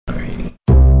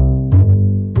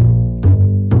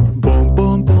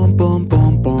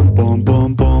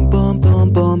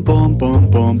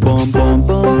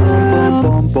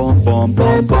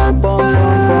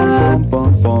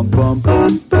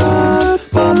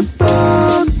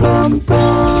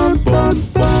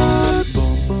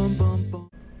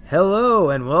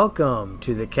welcome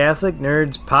to the Catholic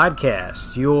Nerds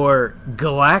Podcast, your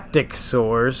galactic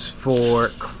source for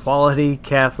quality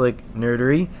Catholic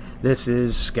nerdery. This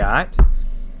is Scott.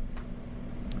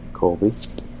 Colby.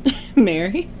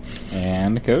 Mary.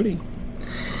 And Cody.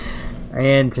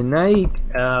 And tonight,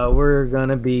 we're going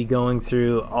to be going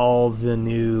through all the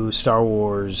new Star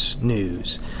Wars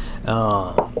news.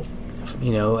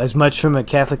 As much from a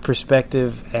Catholic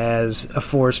perspective as a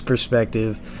Force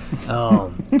perspective.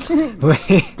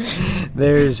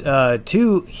 There's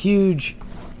two huge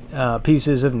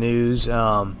pieces of news.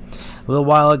 A little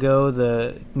while ago,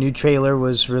 the new trailer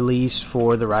was released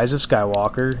for The Rise of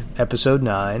Skywalker, Episode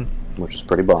 9. Which is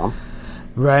pretty bomb.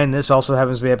 Right, and this also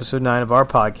happens to be Episode 9 of our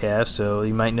podcast, so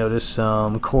you might notice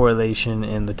some correlation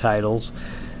in the titles.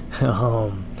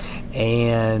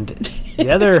 And the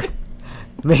other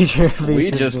major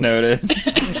piece we just noticed.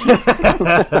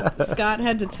 Scott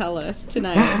had to tell us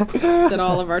tonight that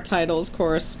all of our titles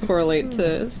correlate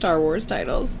to Star Wars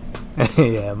titles.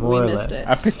 Yeah, more or less. We missed it.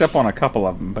 I picked up on a couple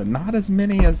of them, but not as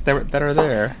many as that are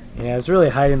there. Yeah, it's really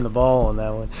hiding the ball on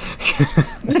that one.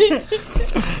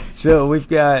 So we've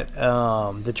got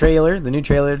the new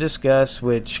trailer to discuss,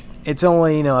 which it's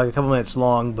only like a couple minutes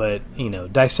long, but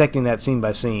dissecting that scene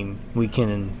by scene, we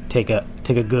can take a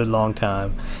good long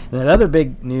time. And that other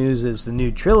big news is the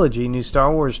new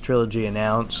Star Wars trilogy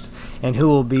announced, and who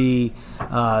will be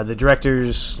the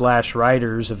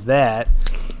directors/writers of that.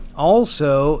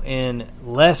 Also, in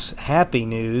less happy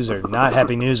news, or not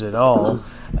happy news at all,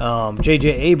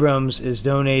 J.J. Abrams is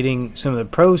donating some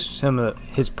of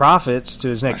his profits to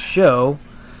his next show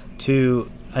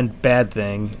to a bad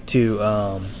thing, to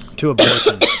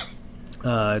abortion,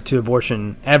 to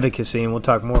abortion advocacy, and we'll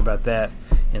talk more about that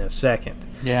in a second.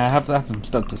 Yeah, I have some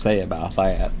stuff to say about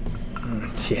that.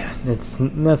 Yeah, it's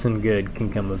nothing good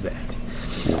can come of that.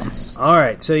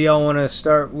 Alright, so y'all want to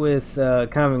start with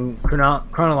kind of in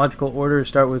chronological order,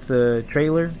 start with the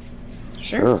trailer?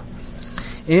 Sure.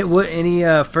 Any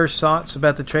first thoughts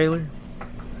about the trailer?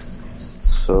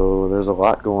 So there's a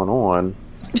lot going on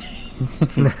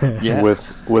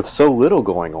Yes. with so little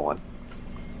going on.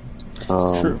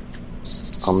 True.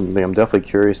 I'm definitely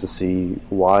curious to see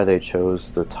why they chose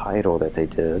the title that they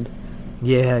did.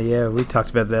 Yeah, we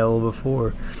talked about that a little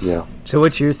before. Yeah. So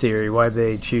what's your theory? Why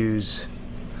they choose?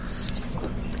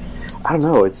 I don't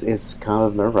know. It's kind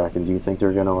of nerve-wracking. Do you think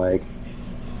they're gonna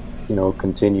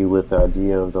continue with the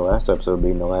idea of the last episode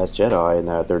being The Last Jedi, and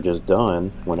that they're just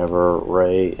done whenever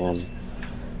Rey and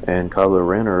Kylo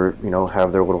Ren are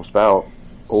have their little spout,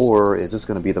 or is this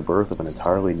going to be the birth of an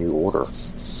entirely new order?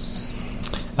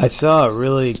 I saw a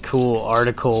really cool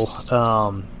article.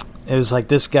 It was like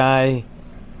this guy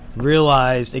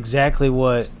realized exactly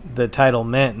what the title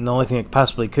meant and the only thing it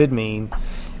possibly could mean,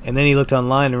 and then he looked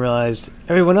online and realized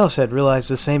everyone else had realized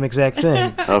the same exact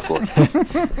thing. Of course.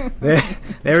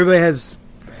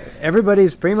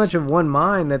 Everybody's pretty much of one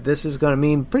mind that this is going to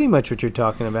mean pretty much what you're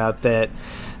talking about, that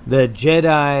the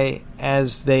Jedi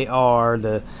as they are,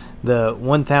 the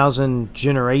 1,000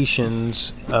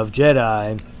 generations of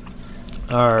Jedi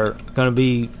are going to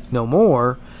be no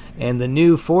more, and the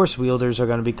new Force wielders are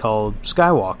going to be called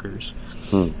Skywalkers.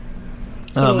 So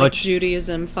like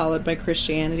Judaism followed by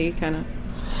Christianity, kind of.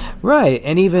 Right,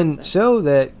 and even so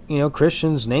that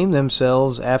Christians name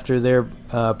themselves after their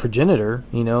progenitor,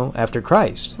 after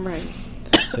Christ. Right.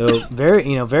 So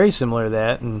very similar to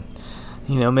that, and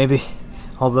maybe,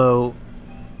 although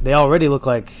they already look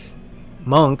like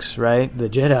monks, right? The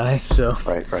Jedi, so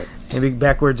Right. maybe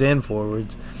backwards and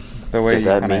forwards. Does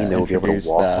that mean they'll be able to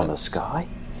walk on the sky?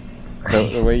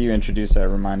 The way you introduced that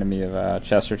reminded me of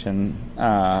Chesterton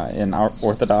in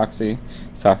Orthodoxy,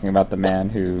 talking about the man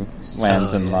who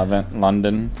lands in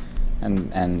London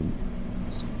and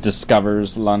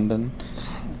discovers London.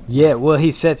 Yeah, well,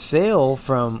 he sets sail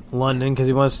from London because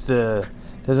he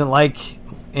doesn't like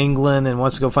England and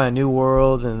wants to go find a new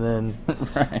world, and then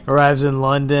arrives in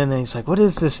London and he's like, what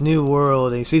is this new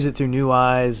world? And he sees it through new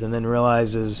eyes, and then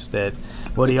realizes that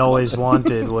what he always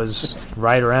wanted was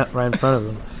right in front of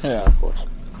him. Yeah, of course.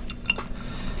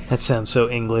 That sounds so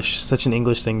English. Such an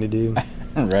English thing to do.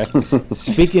 Right.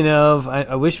 Speaking of,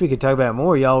 I wish we could talk about it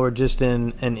more. Y'all were just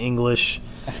in an English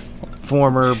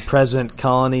former present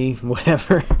colony,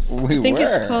 whatever. I think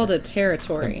it's called a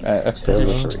territory.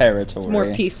 Territory. It's more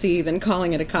PC than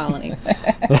calling it a colony.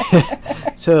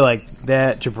 So like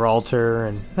that, Gibraltar,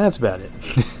 and that's about it.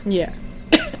 Yeah.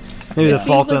 Maybe the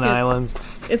Falkland Islands.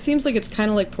 It seems like it's kind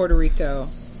of like Puerto Rico.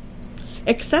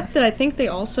 Except that I think they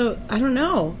also, I don't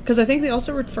know, because I think they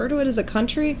also refer to it as a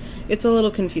country. It's a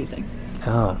little confusing.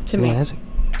 Oh, to me. That's a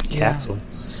capsule.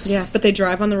 Yeah, but they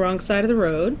drive on the wrong side of the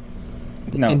road.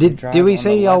 No, And we did drive we on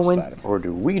say the y'all left went? side of- Or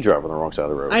do we drive on the wrong side of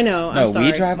the road? I know. No, I'm sorry.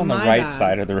 we drive on the My right bad.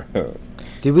 side of the road.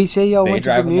 Did we say y'all They went to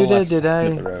drive on the Bermuda? left Did side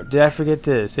of the road. I forget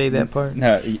to say that part?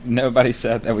 No, nobody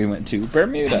said that we went to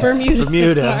Bermuda. Bermuda.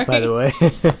 Bermuda, sorry. by the way.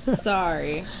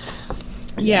 Sorry.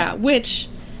 Yeah, which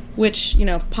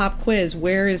pop quiz,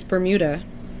 where is Bermuda?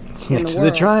 It's in the next to the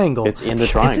world. triangle. It's in the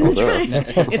triangle, though.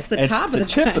 It's the top of the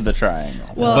tip of the triangle.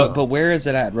 triangle. Well- but where is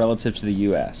it at relative to the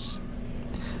U.S.?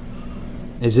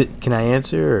 Is it? Can I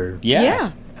answer? Or,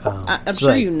 Yeah. I'm it's sure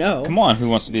like- you know. Come on, who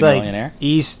wants to be It's a like millionaire?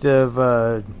 east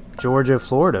of Georgia,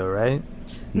 Florida, right?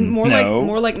 More No.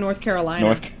 like North Carolina.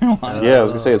 North Carolina. Yeah, I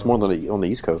was gonna say it's more than on the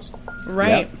East Coast.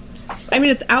 Right. Yep. I mean,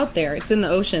 it's out there. It's in the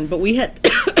ocean. But we had...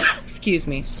 excuse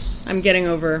me. I'm getting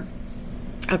over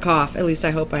a cough. At least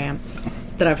I hope I am.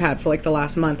 That I've had for like the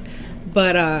last month.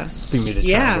 But, Bermuda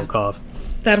yeah. Triangle cough.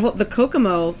 the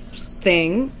Kokomo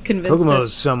thing convinced Kokomo's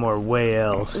us... somewhere way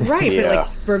else. Right, Yeah. but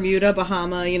like Bermuda,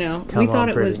 Bahama, Come we on, thought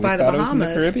it was Brittany. by the Thought it was in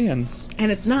Bahamas. the Caribbeans.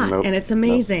 And it's not. Nope. And it's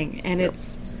amazing. And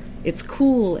it's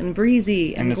cool and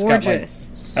breezy and it's got, like,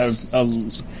 gorgeous.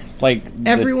 the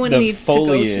Everyone needs to go to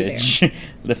foliage.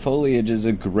 The foliage is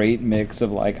a great mix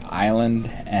of like island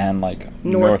and like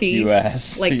Northeast, North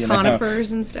US, like you know?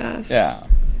 conifers and stuff. Yeah.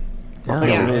 Oh,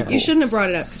 Yeah, really cool. you shouldn't have brought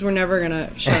it up because we're never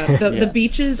gonna shut up. The Yeah.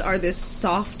 beaches are this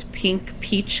soft pink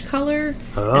peach color, and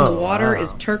Oh, the water wow.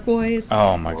 is turquoise,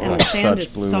 Oh my and god, the sand such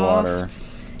is blue soft, water.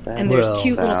 and there's Well,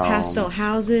 cute little sounds pastel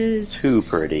houses. Too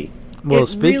pretty. Well, It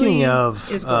speaking really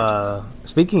of is gorgeous.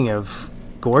 speaking of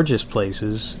gorgeous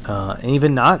places, and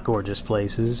even not gorgeous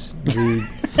places,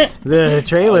 the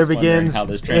trailer I was wondering begins. how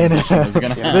this in- transition was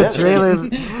gonna the happen.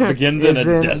 trailer Begins in is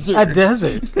a desert. A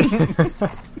desert.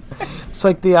 It's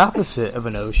like the opposite of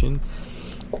an ocean,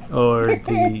 or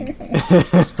the.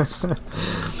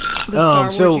 The Star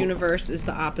Wars so- universe is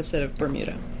the opposite of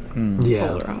Bermuda. Yeah.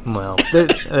 Polar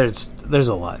opposite. Well, there's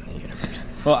a lot in the universe.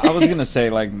 Well, I was gonna say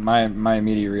like my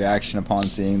immediate reaction upon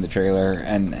seeing the trailer,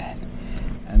 and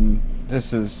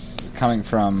this is coming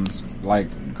from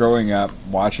like growing up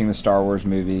watching the Star Wars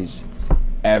movies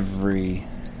every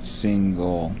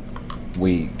single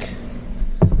week,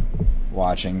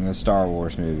 watching the Star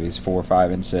Wars movies 4,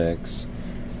 5, and 6,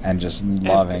 and just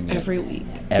loving Every it week.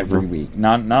 every week.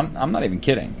 Not I'm not even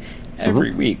kidding.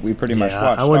 Every week we pretty much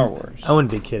watch I Star wouldn't, Wars. I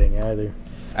wouldn't be kidding either.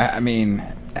 I mean,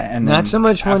 and Not then so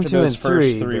much after 1, 2, those and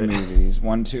first 3, three but- movies,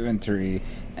 1, 2, and 3,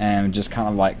 and just kind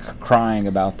of like crying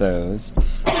about those,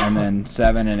 and then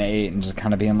 7 and 8, and just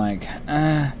kind of being like,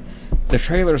 the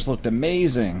trailers looked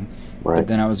amazing, Right. but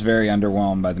then I was very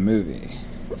underwhelmed by the movie,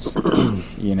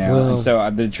 you know. Well- and so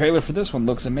the trailer for this one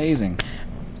looks amazing,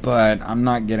 but I'm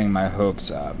not getting my hopes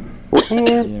up.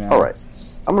 And, You know. all right,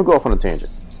 I'm gonna go off on a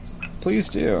tangent, Please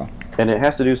do. and it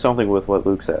has to do something with what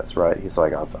Luke says, right? He's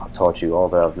like, I've taught you all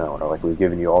that I've known, or like we've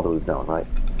given you all that we've known, right?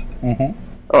 Mm-hmm.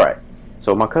 All right.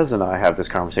 So my cousin and I have this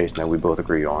conversation that we both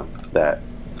agree on that,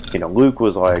 Luke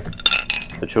was like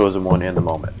the chosen one in the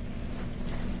moment.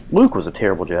 Luke was a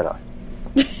terrible Jedi.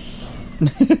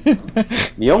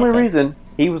 The only reason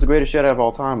he was the greatest Jedi of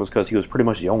all time was because he was pretty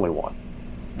much the only one,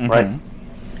 right?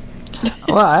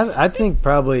 Mm-hmm. Well, I think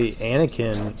probably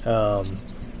Anakin.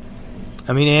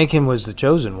 Anakin was the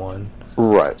chosen one.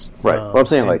 Right. Right. Oh, But I'm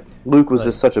saying, okay. like, Luke was Like-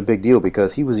 just such a big deal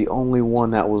because he was the only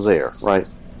one that was there, right?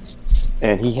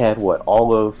 And he had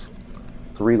all of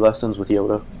 3 lessons with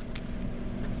Yoda.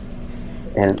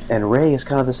 And Rey is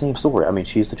kind of the same story. I mean,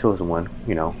 she's the chosen one,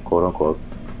 quote unquote.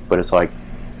 But it's like,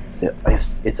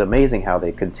 it's amazing how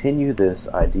they continue this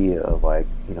idea of like,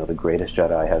 the greatest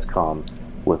Jedi has come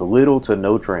with little to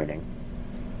no training.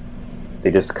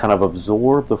 They just kind of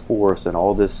absorb the Force and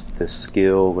all this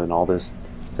skill and all this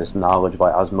knowledge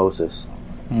by osmosis,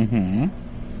 Mm-hmm.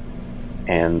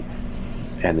 and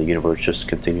the universe just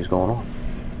continues going on.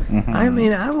 Mm-hmm. I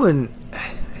mean, I wouldn't.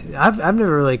 I've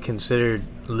never really considered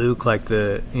Luke like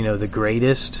the the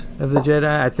greatest of the Jedi.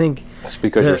 I think. That's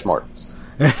because you're smart.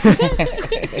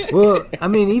 Well, I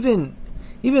mean, even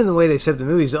the way they set up the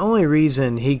movies, the only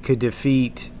reason he could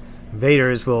defeat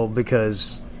Vader is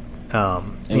because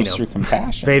It was through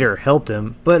compassion. Vader helped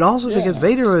him, but also because Yeah.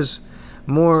 Vader was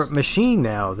more machine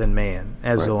now than man,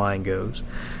 as the line goes,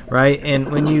 right?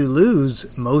 And when you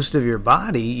lose most of your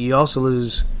body, you also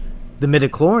lose the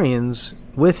midichlorians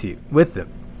with them.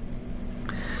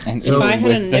 And If I even had a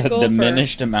with the nickel for-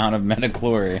 diminished amount of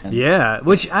midichlorians. Yeah,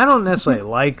 which I don't necessarily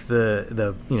like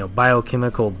the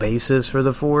biochemical basis for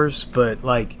the Force, but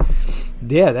like,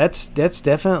 yeah, that's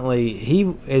definitely,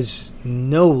 he is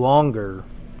no longer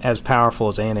as powerful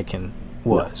as Anakin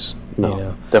was.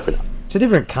 No, definitely not. It's a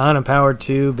different kind of power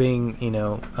too, being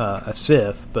a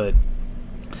Sith, but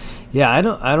yeah, I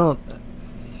don't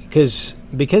because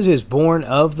he was born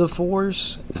of the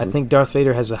Force. I think Darth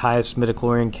Vader has the highest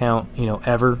midichlorian count,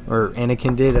 ever, or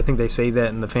Anakin did. I think they say that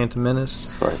in the Phantom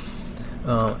Menace. Right.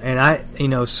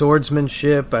 And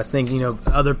swordsmanship. I think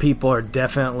other people are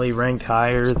definitely ranked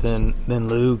higher than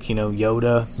Luke.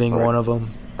 Yoda being one of them.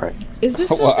 Right. Is this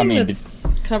something that's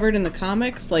covered in the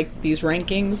comics, like these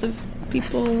rankings of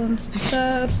people and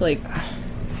stuff? Like,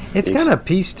 it's kind of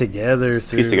pieced together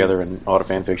in auto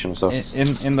fan fiction and stuff.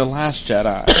 In The Last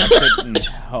Jedi, I couldn't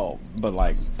help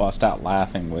but bust out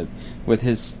laughing with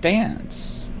his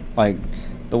stance, like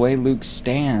the way Luke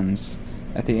stands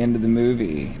at the end of the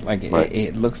movie. Like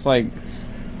it looks like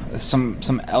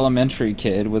some elementary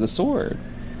kid with a sword.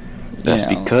 That's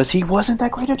because he wasn't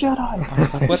that great a Jedi. I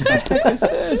was like, what the heck is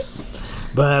this?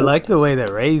 But I like the way that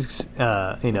Rey's,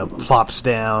 plops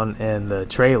down in the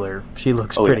trailer. She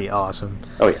looks pretty awesome.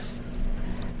 Oh, yeah.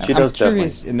 I'm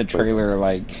curious in the trailer,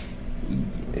 I'm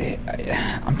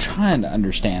trying to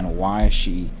understand why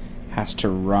she has to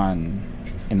run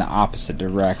in the opposite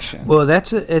direction. Well,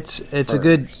 it's a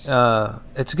good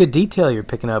detail you're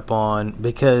picking up on,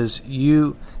 because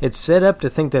it's set up to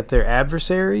think that they're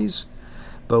adversaries.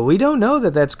 But we don't know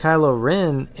that that's Kylo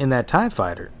Ren in that TIE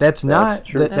fighter. That's not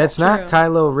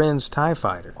Kylo Ren's TIE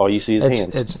fighter. All you see is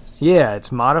hands.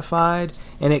 It's modified,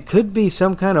 and it could be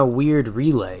some kind of weird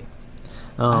relay.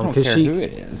 I don't care who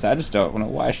it is. I just don't know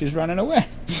why she's running away.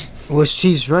 Well,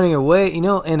 she's running away.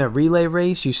 In a relay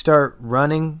race, you start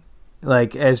running,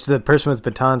 like as the person with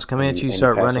batons come at you, you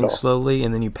start running slowly,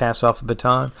 and then you pass off the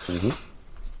baton.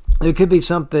 Mm-hmm. It could be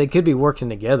something. It could be working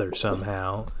together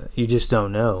somehow. You just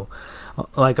don't know.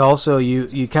 Like, also,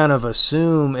 you kind of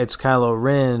assume it's Kylo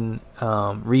Ren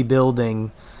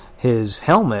rebuilding his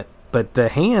helmet, but the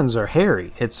hands are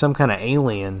hairy. It's some kind of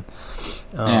alien.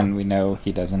 And we know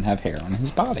he doesn't have hair on his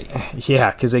body.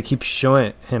 Yeah, because they keep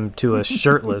showing him to us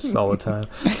shirtless all the time.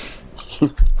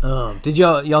 Did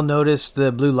y'all notice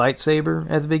the blue lightsaber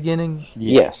at the beginning?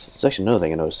 Yes. It's actually another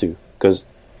thing I noticed, too. Because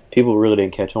people really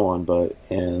didn't catch on, but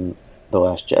in The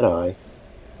Last Jedi,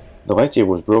 the lightsaber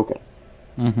was broken.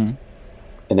 Mm-hmm.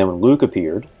 And then when Luke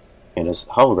appeared in his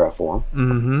holograph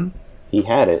form, he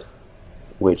had it,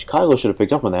 which Kylo should have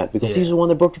picked up on that, because he's the one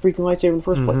that broke the freaking lightsaber in the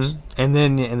first place. And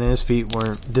then his feet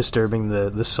weren't disturbing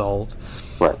the salt.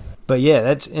 Right. But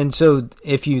yeah, so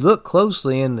if you look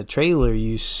closely in the trailer,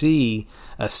 you see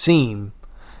a seam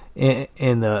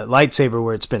in the lightsaber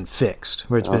where it's been fixed,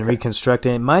 where it's been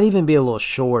reconstructed. It might even be a little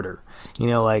shorter.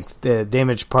 Like the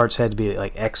damaged parts had to be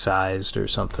excised or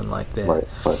something like that. Right.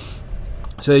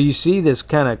 So you see this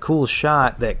kind of cool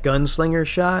shot, that gunslinger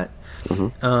shot,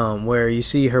 where you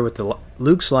see her with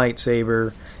Luke's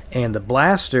lightsaber and the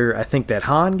blaster, I think that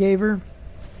Han gave her.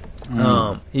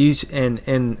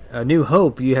 In A New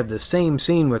Hope, you have the same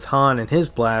scene with Han and his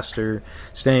blaster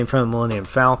standing in front of the Millennium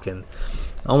Falcon.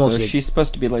 So she's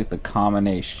supposed to be like the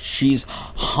combination. She's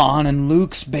Han and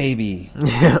Luke's baby.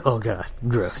 Oh, God.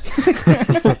 Gross.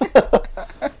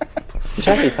 Which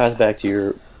actually ties back to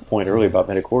your point earlier about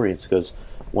midichlorians, because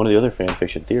one of the other fan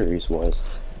fiction theories was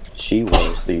she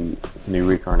was the new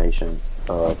reincarnation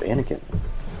of Anakin,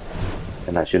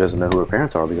 and that she doesn't know who her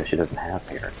parents are because she doesn't have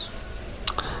parents.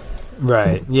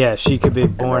 Right. Yeah, she could be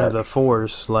born of the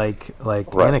Force like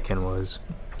Anakin was.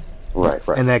 Right.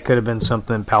 And that could have been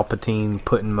something Palpatine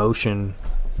put in motion,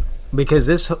 because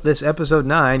this episode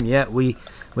 9, we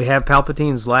have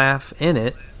Palpatine's laugh in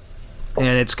it,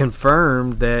 and it's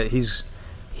confirmed that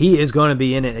he is going to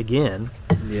be in it again.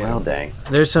 Yeah. Well, dang.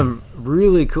 There's some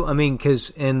really cool. I mean, because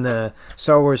in the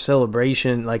Star Wars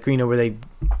Celebration, where they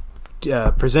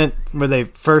where they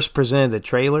first presented the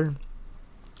trailer,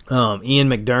 Ian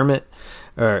McDermott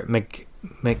or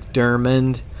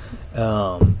McDermott,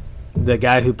 the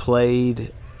guy who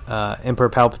played Emperor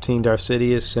Palpatine, Darth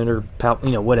Sidious, Senator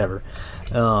whatever,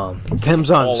 comes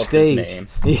on stage.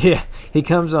 Yeah, he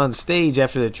comes on stage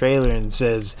after the trailer and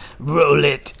says, "Roll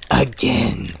it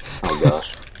again." Oh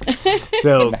gosh.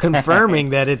 So confirming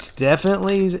that it's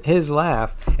definitely his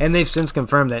laugh, and they've since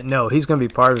confirmed that no, he's going to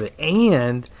be part of it.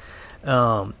 And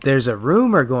there's a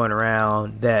rumor going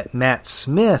around that Matt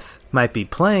Smith might be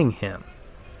playing him,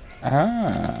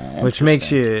 which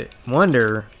makes you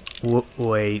wonder.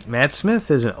 Wait, Matt Smith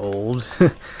isn't old.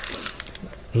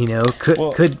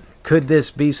 Could this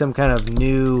be some kind of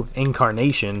new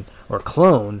incarnation or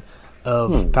clone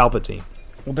of Palpatine?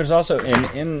 Well, there's also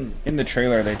in the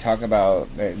trailer they talk about,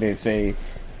 they say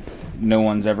no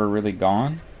one's ever really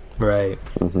gone, right?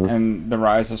 And the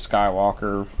rise of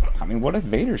Skywalker. I mean, what if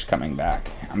Vader's coming back?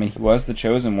 I mean, he was the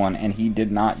chosen one, and he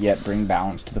did not yet bring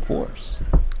balance to the Force,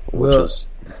 which is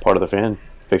part of the fan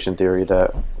fiction theory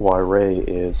that why Rey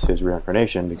is his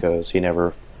reincarnation, because he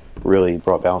never really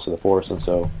brought balance to the Force, and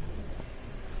so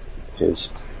his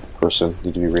person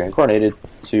needed to be reincarnated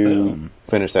to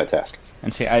finish that task.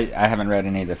 And see, I haven't read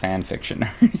any of the fan fiction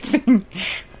or anything.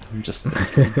 I'm just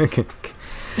thinking.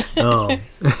 Oh.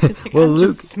 He's like, Well, I'm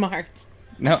Luke- just smart.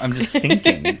 No, I'm just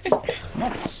thinking. I'm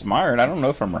not smart. I don't know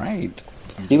if I'm right.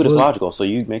 See, but it's logical, so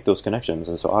you make those connections,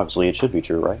 and so obviously it should be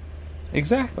true, right?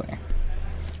 Exactly.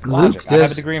 Luke Logic. I have a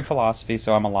says- degree in philosophy,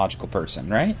 so I'm a logical person,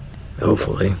 right?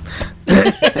 Hopefully.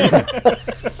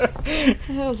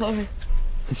 Oh, Lord.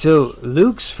 So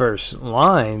Luke's first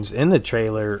lines in the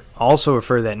trailer also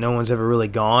refer to that no one's ever really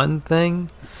gone thing,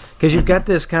 because you've got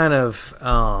this kind of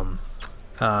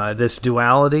this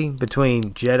duality between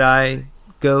Jedi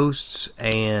ghosts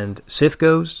and Sith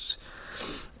ghosts.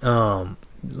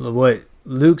 What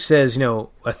Luke says,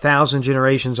 1,000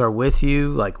 generations are with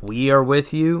you, like we are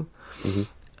with you.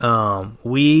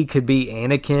 We could be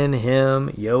Anakin, him,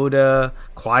 Yoda,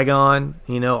 Qui-Gon,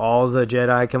 all the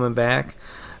Jedi coming back.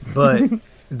 But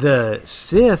the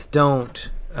Sith don't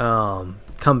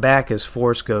come back as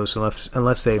Force ghosts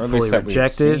unless they've Or at fully least that we've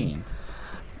rejected. seen.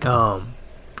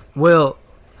 Well,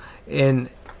 and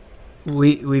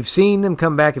we've seen them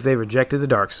come back if they rejected the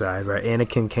dark side, right?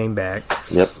 Anakin came back.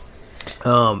 Yep.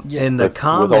 In the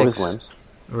comics, with all his limbs.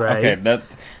 right? Okay,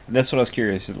 that's what I was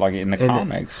curious. Like in the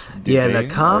comics, do in they, the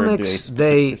comics, or do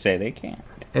they specifically say they can't.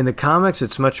 In the comics,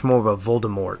 it's much more of a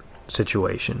Voldemort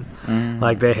situation.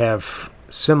 Like they have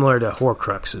similar to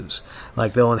Horcruxes.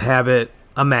 Like they'll inhabit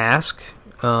a mask.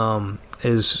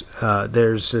 There's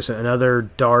another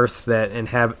Darth that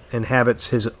inhabits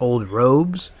his old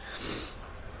robes.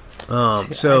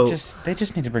 They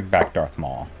just need to bring back Darth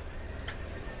Maul.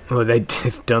 Well,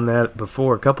 they've done that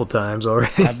before a couple times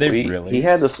already. Have they He, really? he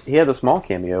had the small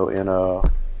cameo in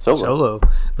Solo.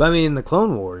 But I mean, in the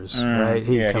Clone Wars, right?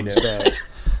 He yeah, he comes did. back.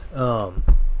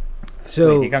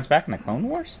 Wait, he comes back in the Clone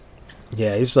Wars?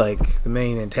 Yeah, he's like the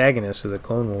main antagonist of the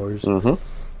Clone Wars. Mm-hmm.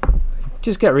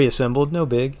 Just got reassembled, no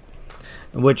big.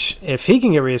 Which, if he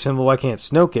can get reassembled, why can't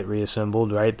Snoke get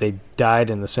reassembled, right? They died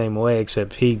in the same way,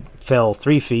 except he fell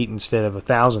 3 feet instead of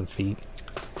 1,000 feet.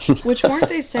 Which weren't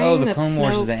they saying Oh, the that Clone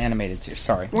Wars is Snoke... the animated series.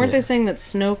 Sorry. Weren't they saying that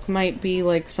Snoke might be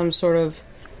like some sort of...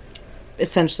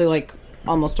 essentially like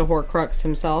almost a Horcrux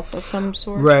himself of some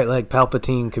sort? Right, like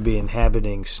Palpatine could be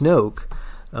inhabiting Snoke.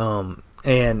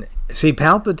 And see,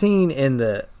 Palpatine in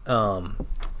the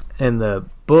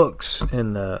books,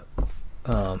 in the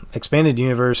expanded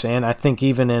universe, and I think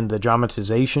even in the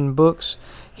dramatization books,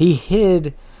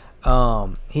 he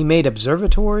made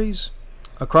observatories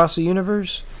across the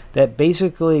universe that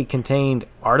basically contained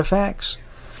artifacts,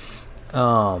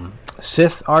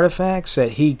 Sith artifacts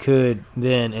that he could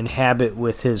then inhabit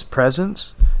with his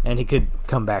presence, and he could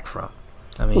come back from.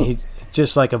 I mean, he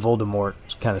just like a Voldemort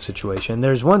kind of situation.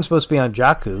 There's one supposed to be on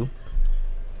Jakku.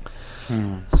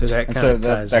 So that kind of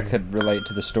ties that in. could relate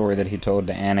to the story that he told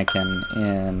to Anakin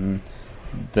in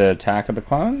the Attack of the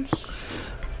Clones.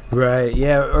 Right,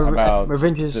 yeah, or About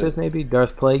Revenge of the the- Sith, maybe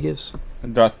Darth Plagueis.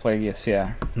 Darth Plagueis,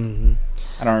 yeah. Mm-hmm.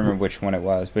 I don't remember which one it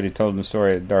was, but he told him the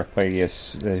story of Darth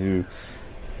Plagueis, who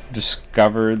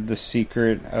discovered the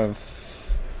secret of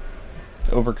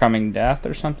overcoming death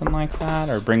or something like that,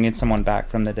 or bringing someone back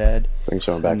from the dead. Bring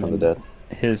someone back from the dead.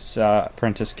 His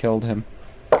apprentice killed him.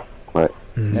 Right.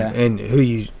 Yeah. And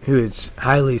who is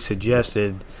highly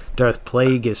suggested Darth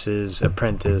Plagueis'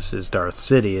 apprentice is Darth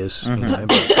Sidious,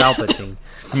 Palpatine.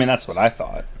 I mean, that's what I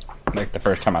thought. Like, the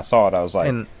first time I saw it, I was like,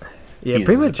 And yeah, he's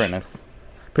pretty his much apprentice.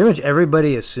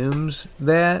 everybody assumes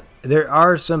that. There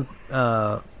are some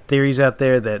theories out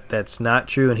there that that's not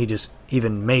true, and he just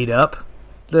even made up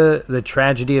the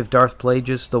tragedy of Darth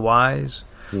Plagueis the Wise,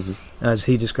 as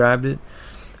he described it.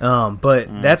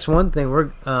 But that's one thing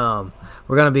we're going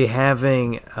to be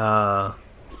having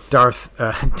Darth.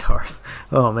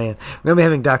 Oh man, we're going to be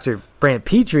having Dr. Brant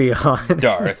Petrie on.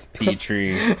 Darth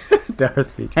Petrie.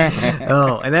 Darth Petrie.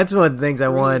 Oh, and that's one of the things I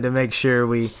wanted to make sure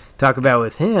we talk about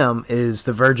with him is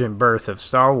the virgin birth of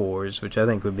Star Wars, which I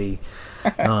think would be.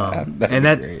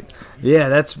 Great. Yeah,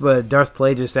 that's what Darth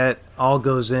Plagueis. That all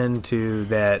goes into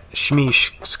that Shmi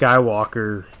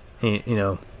Skywalker.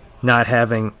 Not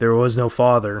having, there was no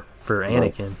father for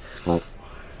Anakin. Right.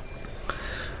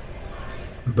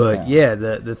 But yeah,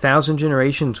 the 1,000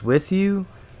 generations with you,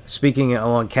 speaking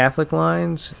along Catholic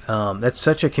lines, that's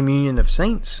such a communion of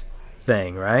saints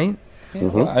thing, right?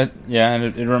 And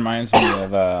it reminds me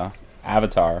of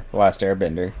Avatar, The Last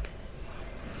Airbender.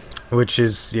 Which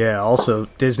is, also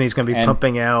Disney's going to be And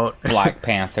pumping out. Black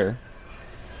Panther.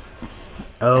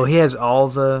 Oh, he has all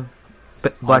the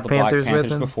Black All the Panthers Black with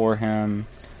Panthers him? before him.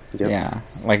 Yep. Yeah,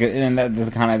 like, and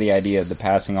that's kind of the idea of the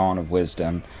passing on of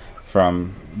wisdom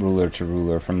from ruler to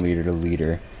ruler, from leader to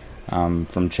leader,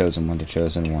 from chosen one to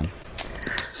chosen one.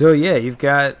 So yeah, you've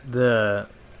got the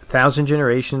 1,000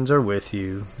 generations are with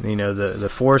you. You know, the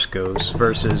Force ghosts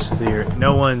versus the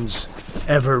no one's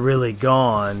ever really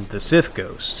gone, the Sith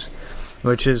ghosts,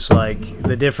 which is like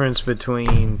the difference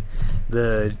between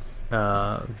the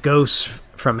ghosts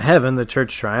from heaven, the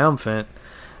Church Triumphant,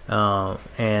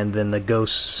 and then the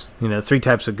ghosts. You know, 3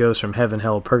 types of ghosts from heaven,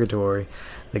 hell, purgatory.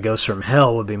 The ghosts from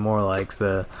hell would be more like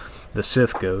the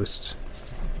Sith ghosts.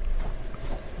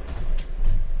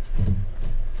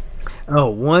 Oh,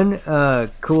 one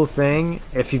cool thing,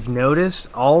 if you've noticed,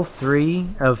 all 3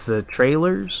 of the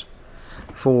trailers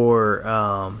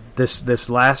for this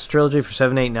last trilogy for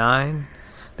 7, 8, 9,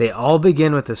 they all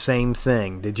begin with the same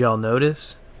thing. Did y'all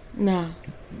notice? No.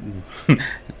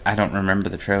 I don't remember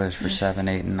the trailers for 7,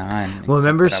 8, and 9. Well,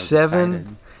 remember except that I was 7?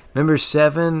 excited. Remember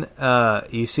 7?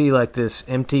 You see like this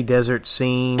empty desert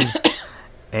scene,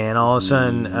 and all of a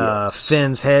sudden Yes.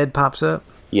 Finn's head pops up.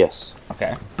 Yes.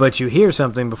 Okay. But you hear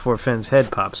something before Finn's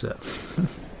head pops up.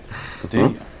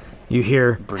 You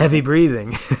hear heavy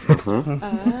breathing.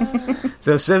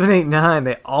 So 7, 8, 9,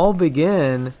 they all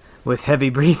begin with heavy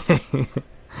breathing.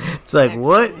 It's like,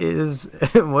 what is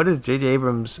J.J.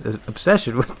 Abrams'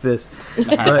 obsession with this?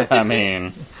 But, I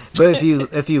mean, but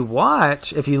if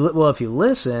you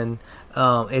listen,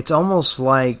 it's almost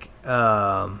like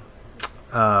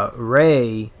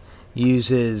Rey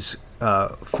uses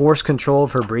force control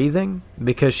of her breathing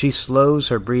because she slows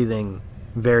her breathing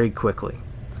very quickly.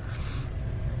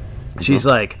 She's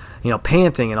like,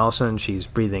 panting, and all of a sudden she's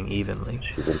breathing evenly.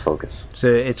 She's in focus.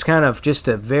 So it's kind of just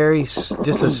a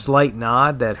slight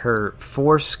nod that her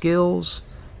force skills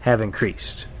have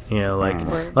increased.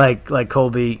 Like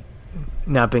Colby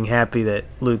not being happy that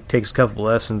Luke takes a couple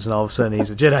lessons and all of a sudden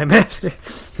he's a Jedi Master.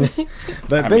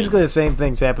 But basically the same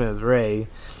thing's happening with Rey.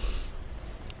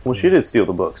 Well, she did steal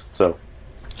the books, so.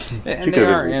 and they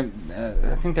are.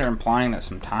 I think they're implying that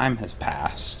some time has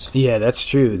passed. Yeah, that's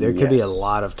true. There could be a Yes.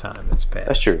 lot of time that's passed.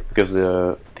 That's true, because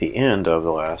the end of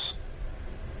the last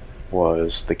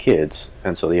was the kids,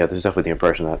 and so there's definitely the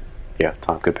impression that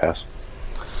time could pass.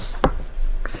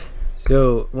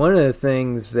 So one of the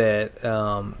things that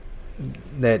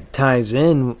that ties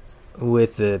in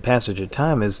with the passage of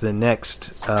time is the next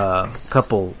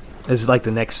is like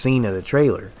the next scene of the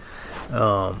trailer.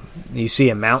 You see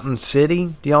a mountain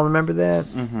city. Do y'all remember that?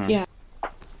 Mm-hmm. Yeah.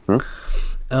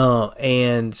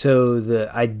 And so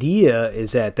the idea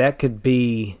is that could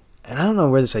be, and I don't know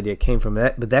where this idea came from,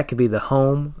 but that could be the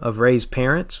home of Rey's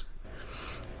parents.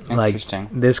 Interesting.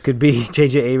 Like, this could be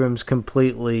J.J. Abrams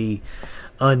completely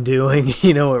undoing,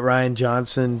 what Rian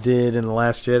Johnson did in The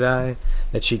Last Jedi,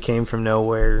 that she came from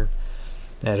nowhere,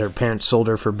 that her parents sold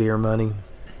her for beer money.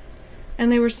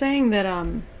 And they were saying that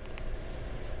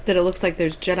that it looks like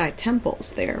there's Jedi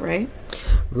temples there, right?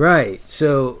 Right.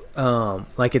 So,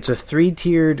 it's a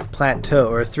 3-tiered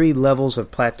plateau, or 3 levels of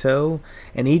plateau,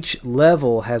 and each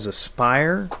level has a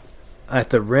spire at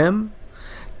the rim,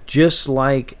 just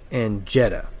like in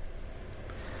Jeddah.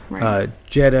 Right.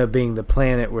 Jeddah being the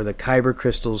planet where the Kyber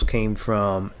crystals came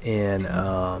from in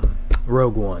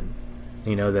Rogue One.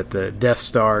 That the Death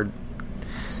Star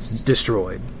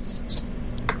destroyed.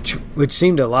 Which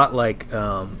seemed a lot like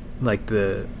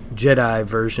the Jedi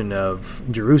version of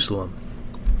Jerusalem.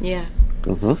 Yeah.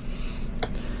 Mm-hmm.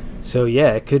 So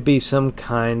yeah, it could be some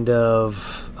kind of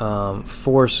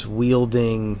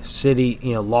force-wielding city,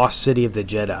 lost city of the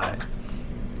Jedi.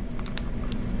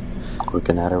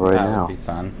 Looking at it right that now. would be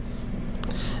fun.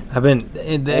 I've been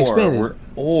expanded.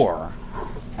 Or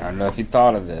I don't know if you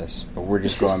thought of this, but we're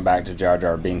just going back to Jar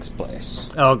Jar Binks' place.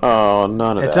 Oh,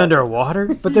 none of It's that. underwater,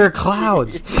 but there are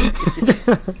clouds.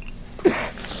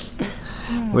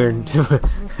 We're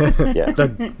Yeah.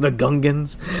 the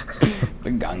Gungans.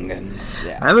 The Gungans.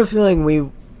 Yeah. I have a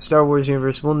feeling Star Wars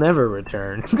universe will never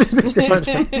return.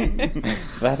 That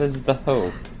is the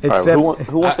hope. Except, All right,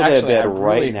 who wants to lay a Actually, bet I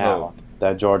right really now hope.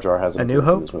 that Jar Jar has A New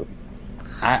Hope? this movie?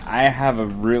 I have a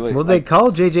really. well, they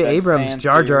call J.J. that Abrams fan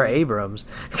Jar Jar theory- Abrams.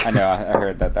 I know. I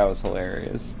heard that. That was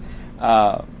hilarious.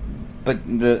 But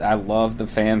I love the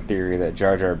fan theory that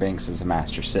Jar Jar Binks is a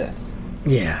Master Sith.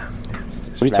 Yeah.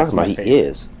 What are you That's talking about? my He favorite.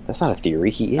 is. That's not a theory.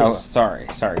 He is. Oh, sorry,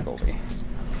 Goldie.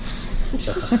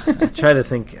 I try to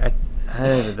think.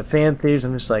 The fan theories,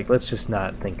 I'm just like, let's just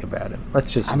not think about him.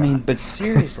 Let's just. I mean, but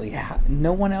seriously,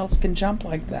 no one else can jump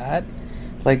like that.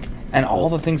 And all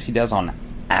the things he does on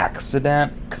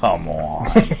accident. Come on.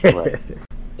 Right.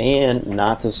 And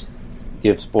not to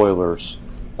give spoilers.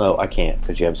 Oh, I can't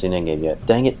because you haven't seen Endgame yet.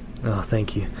 Dang it. Oh,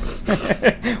 thank you.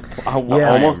 I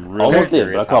Yeah. am really almost did,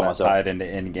 curious but I how caught that myself. tied into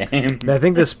Endgame. I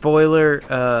think the spoiler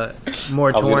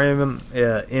moratorium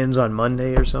ends on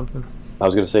Monday or something. I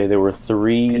was going to say there were It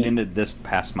three. ended this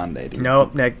past Monday, dude.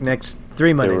 Nope, next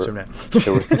 3 Mondays were- from now.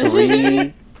 There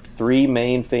were three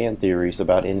main fan theories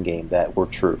about Endgame that were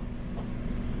true.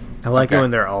 I like it Okay.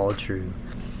 when they're all true.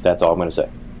 That's all I'm going to say.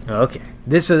 Okay.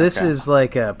 This Okay. is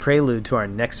like a prelude to our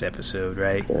next episode,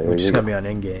 right? There Which is you going go. to be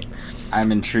on Endgame.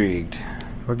 I'm intrigued.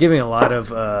 We're giving a lot of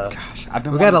Gosh, I've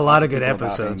been we got a wanting to lot talk of to good people about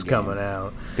episodes Endgame. coming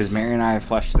out Because Mary and I have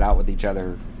fleshed it out with each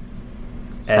other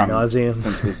ad nauseum.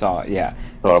 since we saw it. Yeah.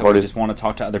 Oh, I've so we already- just want to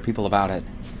talk to other people about it.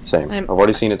 Same. I'm- I've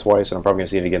already seen it twice, and I'm probably going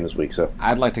to see it again this week. So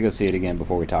I'd like to go see it again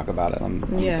before we talk about it on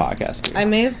Yeah. the podcast. Too. I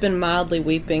may have been mildly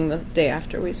weeping the day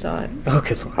after we saw it. Oh,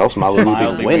 good Lord. I was smiling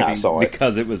Mildly when I weeping saw it.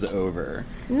 because it was over.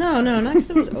 No, not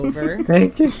because it was over.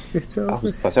 Thank you. It's I over.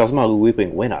 was mildly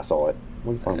weeping when I saw it.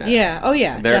 What are you talking about? Yeah. Oh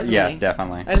yeah. There, Definitely. yeah,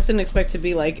 definitely. I just didn't expect to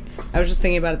be like. I was just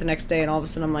thinking about it the next day, and all of a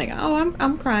sudden I'm like, oh,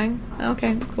 I'm crying.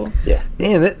 Okay, cool. Yeah.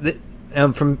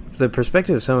 Man, from the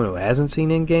perspective of someone who hasn't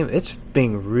seen Endgame, it's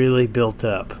being really built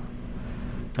up.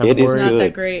 I'm It is It's worried- not good.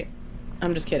 that great.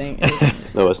 I'm just kidding. It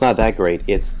was- No, it's not that great.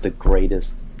 It's the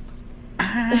greatest.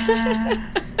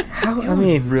 How, I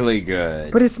mean, Really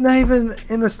good. but it's not even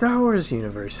in the Star Wars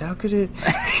universe. How could it?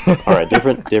 All right,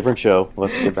 different show.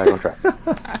 Let's get back on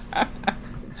track.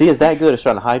 See, it's that good. It's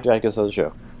trying to hijack us other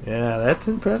show. Yeah, that's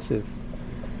impressive.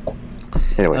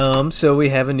 Anyways, So we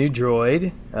have a new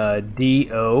droid,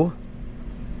 Do.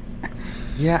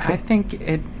 Yeah, I think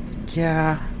it.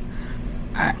 Yeah.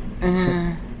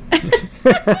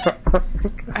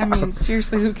 I mean,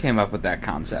 seriously, who came up with that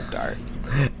concept art?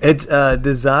 Its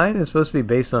design is supposed to be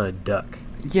based on a duck.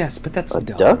 Yes, but that's a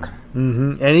dumb. duck?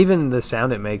 Mm-hmm. And even the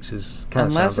sound it makes is kind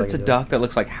of Unless sounds it's like a duck that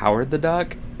looks like Howard the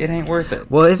Duck, it ain't worth it.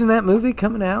 Well, isn't that movie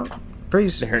coming out pretty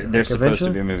soon? There's supposed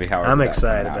to be a movie Howard I'm the Duck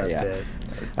excited coming out, about yeah. that.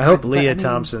 I hope But, Leah I mean-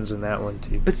 Thompson's in that one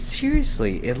too. But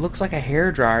seriously, it looks like a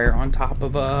hairdryer on top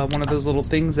of one of those little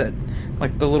things that,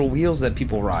 like the little wheels that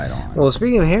people ride on. Well,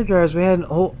 speaking of hairdryers, we had a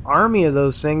whole army of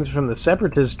those things from the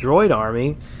Separatist droid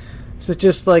army. It's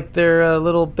just like their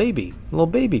little baby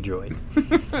droid.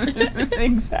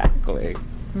 Exactly.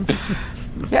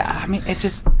 Yeah, I mean, it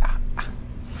just.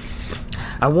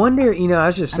 I wonder, I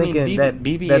was just I mean, thinking that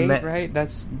BB-8, right?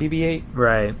 That's BB-8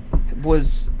 Right.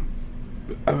 was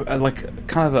like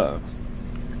kind of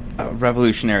a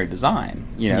revolutionary design.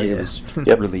 Yeah. It was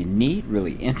Yep. really neat,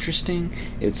 really interesting.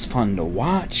 It's fun to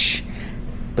watch.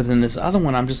 But then this other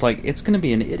one, I'm just like, it's going to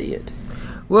be an idiot.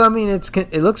 Well, I mean,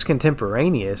 it looks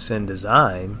contemporaneous in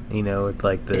design. With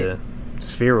like the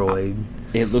spheroid.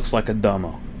 It looks like a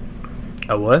dumbo.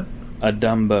 A what? A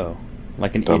Dumbo.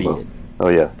 Like an Dumbo. idiot. Oh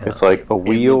yeah, it's like a It looks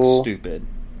wheel. stupid.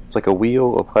 It's like a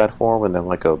wheel, a platform, and then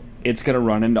like a It's gonna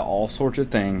run into all sorts of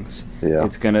things. Yeah.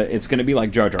 It's gonna be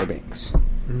like Jar Jar Binks.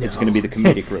 It's gonna be the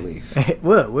comedic relief.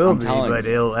 Well, it will I'm be, telling but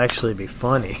you. it'll actually be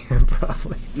funny,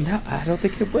 probably. No, I don't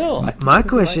think it will. I think My it'll be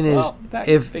question like, is, well, that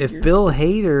if figures. Bill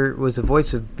Hader was the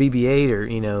voice of BB-8,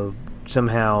 or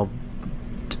somehow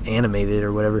animated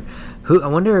or whatever, I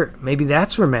wonder, maybe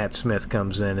that's where Matt Smith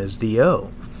comes in as Do.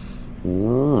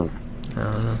 Mm.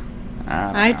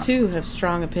 I too have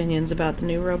strong opinions about the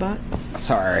new robot.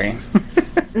 Sorry.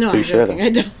 No, I'm Please share joking. I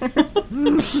don't.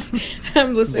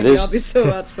 I'm listening It to is- y'all be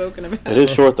so outspoken about It is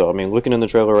short though. I mean, looking in the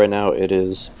trailer right now, it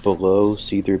is below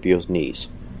C-3PO's knees,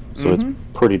 so it's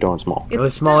pretty darn small. It was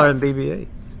It's smaller stuff. than BB-8.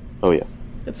 Oh yeah.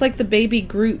 It's like the baby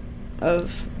Groot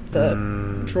of the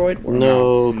droid world.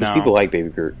 No, because No. people like Baby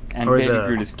Groot. And Or Baby the-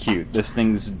 Groot is cute. This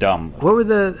thing's dumb. What were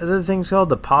the other things called?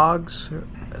 The Pogs?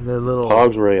 The little...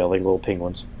 Hogs were like little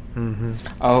penguins. Mm-hmm.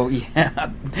 Oh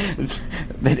yeah,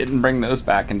 they didn't bring those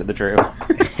back into the trailer.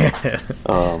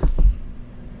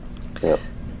 Yep.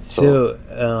 So,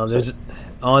 there's...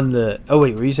 On the... Oh,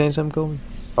 wait, were you saying something, Colby?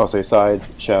 I'll say side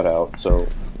shout out. So,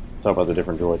 talk about the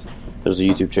different droids. There's a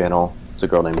YouTube channel. It's a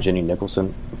girl named Jenny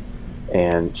Nicholson,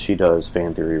 and she does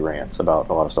fan theory rants about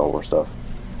a lot of Star Wars stuff.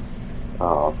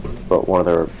 But one of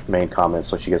their main comments,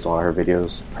 so she gets on her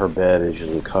videos, her bed is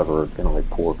usually covered in like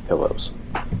porg pillows.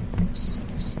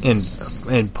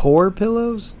 And poor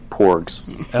pillows? Porgs.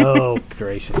 Oh,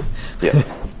 gracious. Yeah.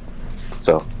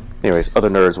 So, anyways, other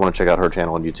nerds want to check out her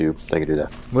channel on YouTube. They can do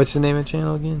that. What's the name of the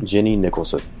channel again? Jenny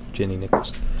Nicholson. Jenny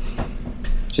Nichols.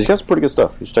 She's got some pretty good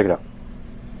stuff. You should check it out.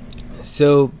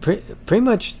 So pretty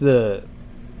much the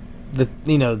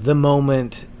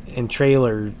moment in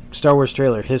Star Wars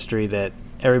trailer history that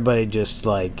everybody just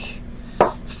like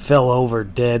fell over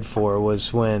dead for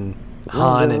was when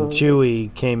Han and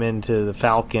Chewie came into the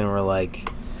Falcon and were like,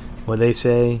 what they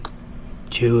say?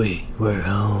 Chewie, we're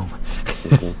home.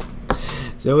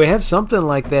 So we have something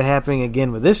like that happening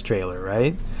again with this trailer,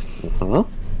 right? Huh?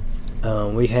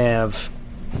 We have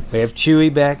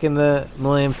Chewie back in the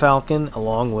Millennium Falcon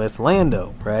along with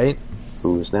Lando, right?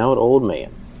 Who is now an old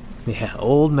man. Yeah,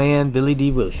 old man Billy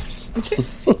D. Williams.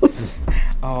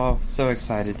 Oh, I'm so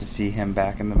excited to see him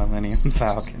back in the Millennium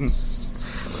Falcon.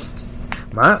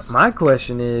 My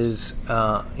question is,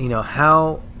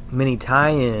 how many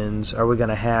tie-ins are we going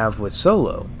to have with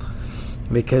Solo?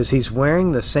 Because he's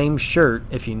wearing the same shirt,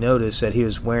 if you notice, that he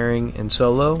was wearing in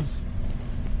Solo.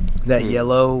 That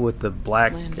yellow with the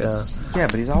black... Yeah,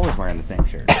 but he's always wearing the same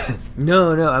shirt.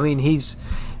 No, I mean, he's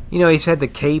had the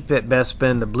cape at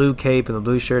Bespin, the blue cape and the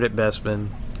blue shirt at Bespin.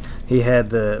 He had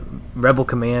the Rebel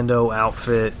Commando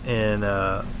outfit in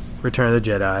Return of the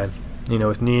Jedi,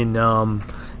 with Nien Nunb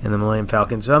and the Millennium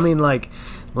Falcon. So, I mean, like,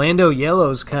 Lando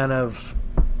Yellow's kind of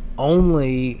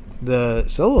only the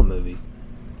Solo movie.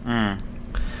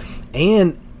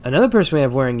 And another person we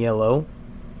have wearing yellow,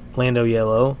 Lando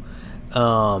Yellow,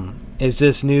 is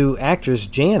this new actress,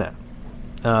 Jannah.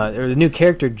 Or the new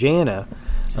character, Jannah.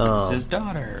 It's his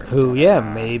daughter. Who,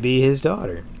 may be his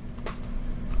daughter.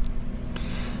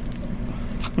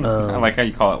 I like how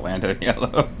you call it Lando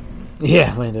Yellow.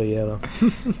 Yeah, Lando Yellow.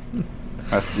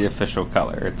 That's the official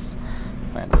color. It's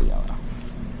Lando Yellow.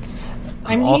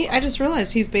 I just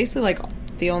realized he's basically like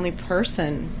the only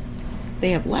person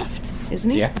they have left,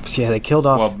 isn't he? Yeah. Yeah, they killed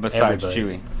off Well, besides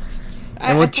everybody. Chewie.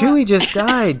 And Chewie just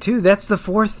died, too. That's the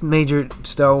fourth major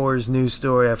Star Wars news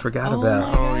story I forgot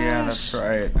about. Oh, yeah, that's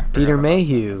right. Peter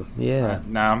Mayhew. Yeah.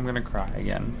 Now I'm going to cry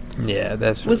again. Yeah,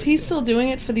 that's Was really he still doing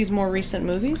it for these more recent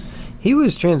movies? He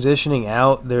was transitioning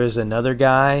out. There's another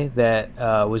guy that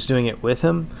was doing it with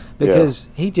him because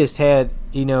he just had,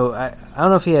 I don't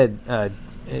know if he had, I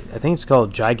think it's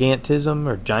called gigantism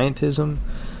or giantism,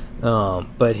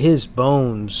 but his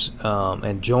bones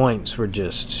and joints were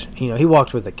just, he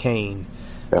walked with a cane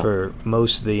for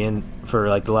most of for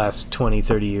like the last 20,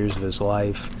 30 years of his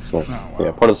life. Yeah.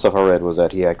 Yeah, part of the stuff I read was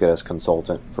that he acted as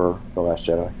consultant for The Last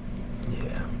Jedi.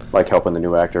 Yeah. Like helping the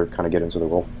new actor kind of get into the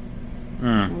role.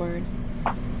 Word.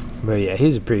 But yeah,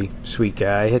 he's a pretty sweet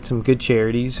guy. He had some good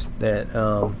charities that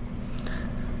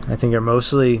I think are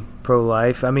mostly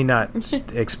pro-life. I mean, not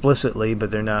explicitly, but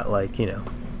they're not like,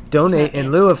 donate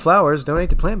in lieu of flowers, donate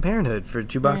to Planned Parenthood for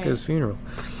Chewbacca's funeral.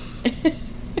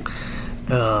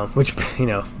 Which,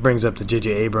 brings up the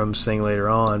J.J. Abrams thing later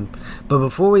on. But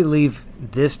before we leave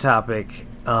this topic,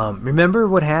 remember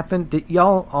what happened?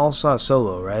 Y'all all saw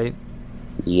Solo, right?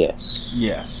 Yes.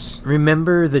 Yes.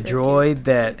 Remember the droid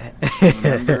that...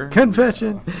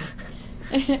 Confession!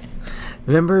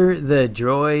 Remember the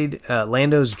droid,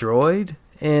 Lando's droid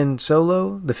in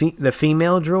Solo? The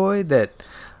female droid that,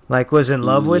 was in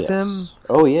love with him?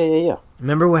 Oh, yeah.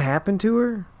 Remember what happened to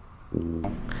her?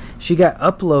 She got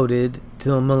uploaded to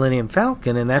the Millennium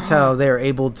Falcon, and that's how they were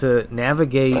able to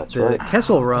navigate the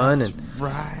Kessel Run. That's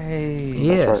right.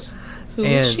 Yes. Who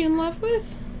was she in love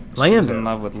with? Lando. She was in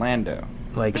love with Lando.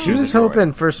 She was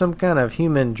hoping for some kind of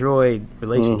human-droid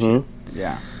relationship.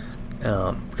 Yeah.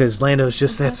 Because Lando's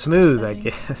just that smooth, I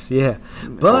guess. Yeah.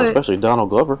 But especially Donald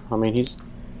Glover. I mean, he's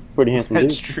pretty handsome dude.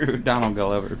 That's true. Donald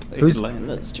Glover played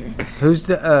Lando. That's true. Who's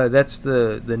that's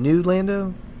the new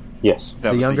Lando? Yes.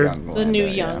 That was younger? The new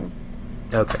young.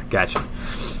 Okay, gotcha.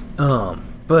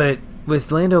 But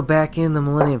with Lando back in the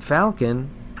Millennium Falcon,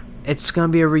 it's going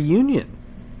to be a reunion.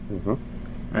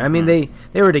 I mean, they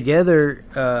were together.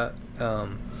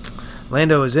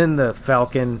 Lando was in the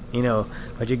Falcon,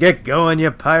 but you get going,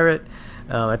 you pirate,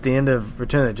 at the end of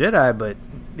Return of the Jedi, but,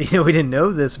 we didn't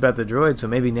know this about the droid, so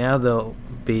maybe now they'll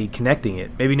be connecting it.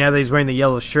 Maybe now that he's wearing the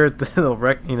yellow shirt, they'll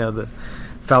the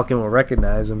Falcon will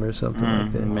recognize him or something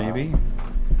like that. Maybe.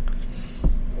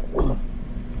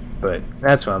 But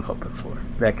that's what I'm hoping for.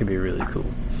 That could be really cool.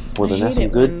 Well, then I that's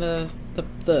hate some it good. when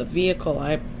the vehicle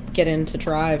I get in to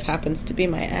drive happens to be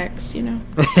my ex,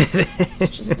 It's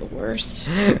just the worst.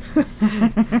 It's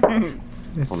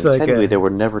Well, technically, they were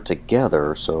never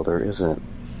together, so there isn't.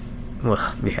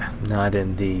 Well, yeah, not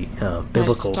in the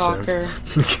biblical stalker.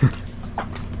 sense.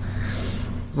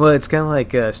 Well, it's kind of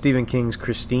like Stephen King's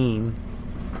Christine.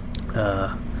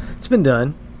 It's been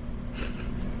done.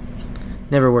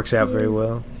 Never works out very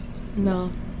well.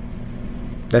 No.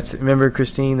 Remember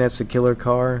Christine? That's the killer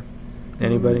car.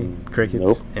 Anybody? Crickets?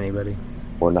 Nope. Anybody?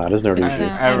 We're not as nerdy as you.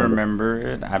 I remember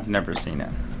it. I've never seen it.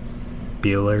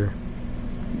 Bueller.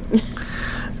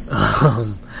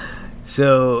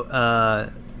 So,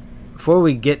 before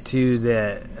we get to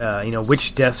that,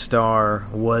 which Death Star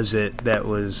was it that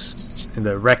was in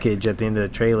the wreckage at the end of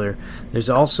the trailer? There's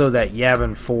also that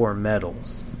Yavin 4 medal.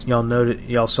 Y'all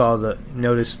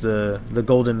noticed the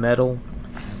golden medal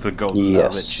The golden medal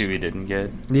that Yes. Chewie didn't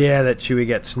get. Yeah, that Chewie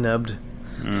got snubbed.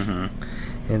 Mm-hmm.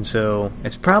 And so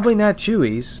it's probably not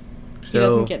Chewie's. So, He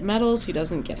doesn't get medals. He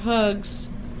doesn't get hugs.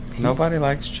 Nobody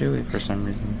likes Chewie for some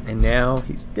reason. And now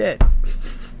he's dead.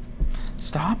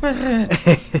 Stop it!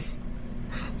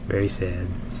 Very sad.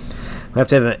 We'll have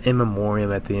to have an in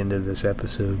memoriam at the end of this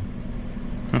episode.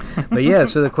 But yeah,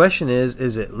 so the question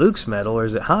is it Luke's medal or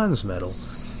is it Han's medal?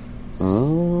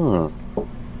 Mm.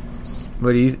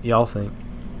 What do y'all think?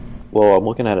 Well, I'm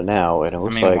looking at it now, and it I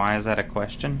looks mean, like why is that a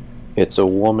question? it's a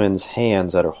woman's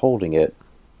hands that are holding it,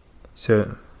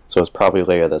 So, so it's probably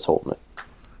Leia that's holding it.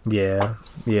 yeah.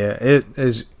 It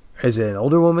is it an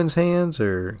older woman's hands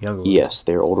or younger woman's? Yes,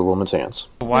 they're older woman's hands.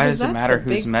 Why Because does it that's matter the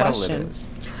whose big medal question. it is?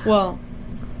 Well,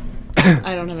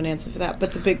 I don't have an answer for that.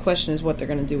 But the big question is what they're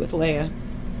going to do with Leia.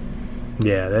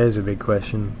 Yeah, that is a big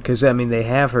question. Because, I mean, they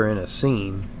have her in a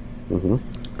scene. Mm-hmm.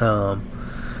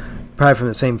 Probably from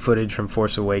the same footage from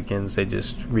Force Awakens. They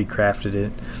just recrafted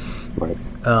it. Right.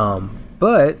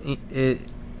 But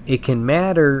it can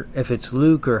matter if it's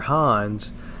Luke or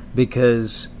Han's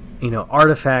because,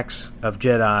 artifacts of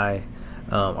Jedi,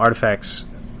 artifacts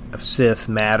of Sith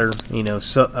matter.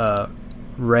 So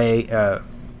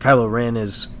Kylo Ren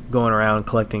is going around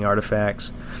collecting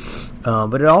artifacts.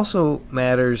 But it also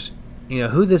matters,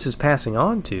 who this is passing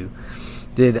on to.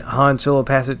 Did Han Solo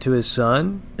pass it to his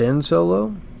son, Ben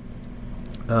Solo?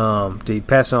 Did he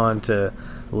pass on to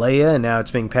Leia, and now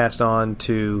it's being passed on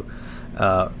to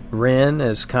Ren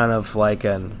as kind of like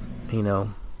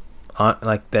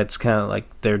like that's kind of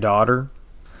like their daughter.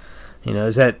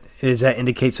 Does that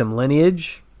indicate some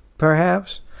lineage,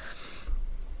 perhaps?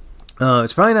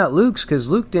 It's probably not Luke's because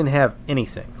Luke didn't have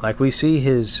anything. Like we see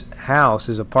his house,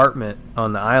 his apartment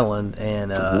on the island,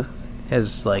 and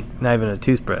has like not even a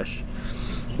toothbrush.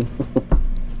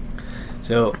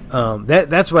 So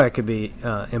that's why it could be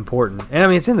important. And I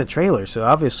mean, it's in the trailer, so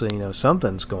obviously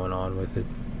something's going on with it.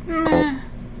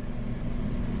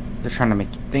 They're trying to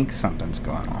make you think something's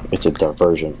going on. It's a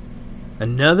diversion.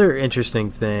 Another interesting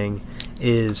thing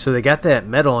is, so they got that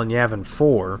medal on Yavin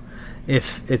 4.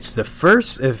 If it's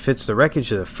the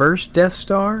wreckage of the first Death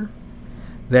Star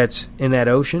that's in that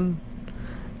ocean,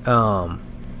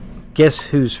 guess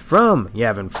who's from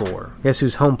Yavin 4? Guess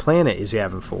whose home planet is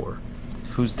Yavin 4?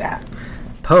 Who's that?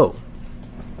 Poe.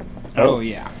 Oh,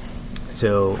 yeah.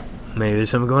 So maybe there's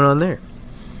something going on there.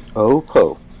 Oh,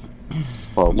 Poe.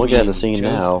 Well, look at the scene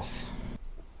Joseph.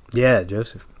 Yeah,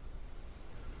 Joseph. now.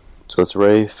 So it's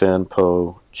Rey, Finn,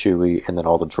 Poe, Chewie, and then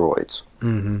all the droids.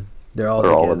 Mm-hmm. They're all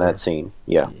They're all in together. that scene.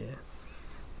 Yeah.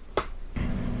 Yeah.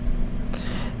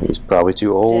 He's probably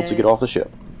too old to Dead. get off the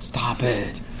ship. Stop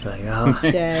it. It's like, oh.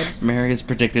 Dead. Mary has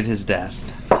predicted his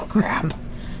death. Crap.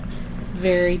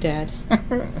 Very dead.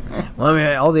 Well, I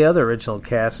mean, all the other original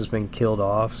cast has been killed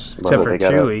off, except Well, for they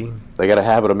gotta- Chewie. They got a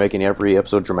habit of making every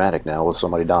episode dramatic now with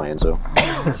somebody dying, so...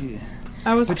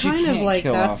 I was But you kind of can't like,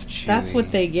 kill that's off what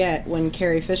Chewie. they get when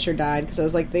Carrie Fisher died, because I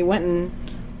was like, they went and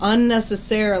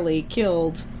unnecessarily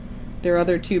killed their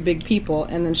other two big people,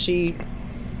 and then she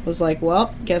was like,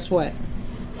 well, guess what?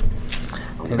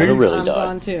 I'm gonna really I'm die.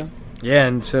 gone too. Yeah,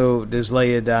 and so does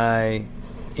Leia die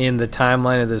in the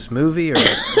timeline of this movie or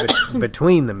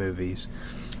between the movies?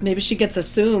 Maybe she gets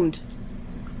assumed.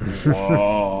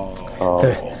 Whoa.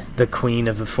 Oh, The Queen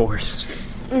of the Force.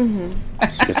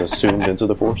 she gets assumed into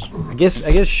the Force? I guess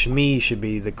Shmi should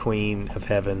be the Queen of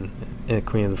Heaven and the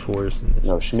Queen of the Force. In this.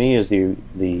 No, Shmi is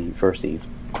the first Eve.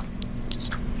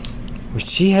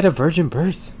 She had a virgin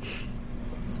birth.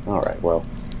 Alright, well,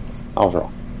 I was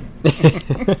wrong.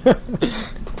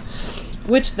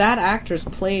 Which that actress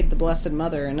played the Blessed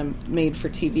Mother in a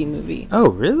made-for-TV movie. Oh,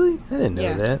 really? I didn't know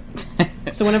Yeah. that.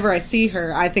 So whenever I see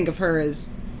her, I think of her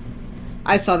as...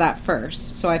 I saw that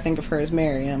first, so I think of her as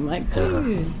Mary, and I'm like,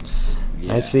 dude.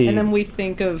 Yeah. I see. And then we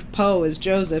think of Poe as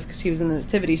Joseph, because he was in the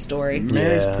Nativity story.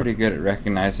 Mary's Yeah. pretty good at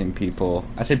recognizing people.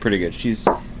 I say pretty good. She's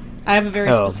I have a very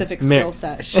Oh, specific Mar- skill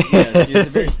set. she has a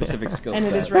very specific skill And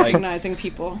set. it is Like, recognizing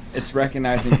people. it's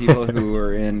recognizing people who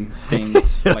were in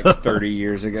things like 30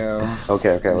 years ago.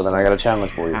 Okay, well then I got a challenge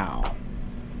for you. How?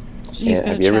 He's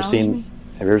gonna Have you ever challenge seen me?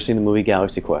 Have you ever seen the movie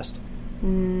Galaxy Quest?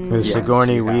 With Yes,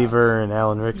 Sigourney you have. Weaver and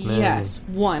Alan Rickman. Yes,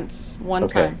 once. One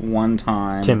Okay. time. One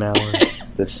time. And Tim Allen.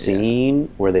 The scene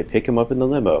where they pick him up in the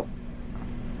limo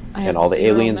I have and all the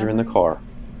zero aliens are in the memory. car.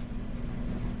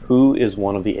 Who is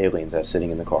one of the aliens that's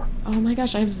sitting in the car? Oh my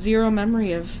gosh, I have zero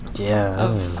memory of Yeah. I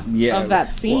don't know. of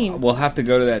that scene. We'll have to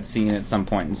go to that scene at some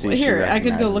point and see. if she Here, I could go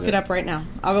recognizes look it up right now.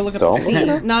 I'll go look up Don't the look it scene.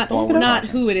 up. Not Don't look it not up.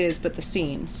 who it is, but the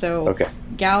scene. So Okay.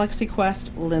 Galaxy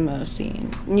Quest limo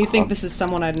scene. And you think this is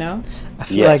someone I'd know? I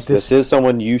feel Yes, like this is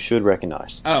someone you should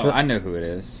recognize. Oh, I know who it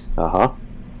is. Uh huh.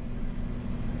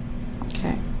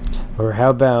 Or how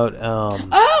about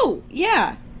Oh,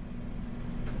 yeah.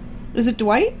 Is it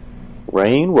Dwight?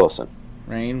 Rainn Wilson.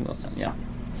 Rainn Wilson, yeah.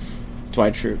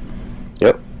 Dwight Schrute.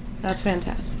 Yep. That's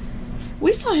fantastic.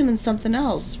 We saw him in something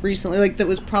else recently, like that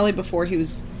was probably before he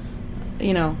was,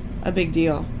 a big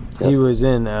deal. he was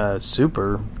in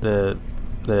Super, the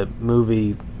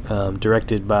movie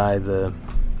directed by the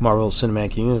Marvel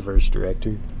Cinematic Universe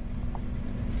director.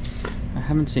 I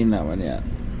haven't seen that one yet.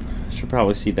 I should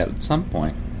probably see that at some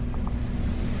point.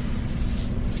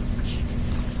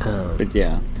 But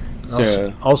yeah.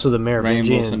 So Also the Rainn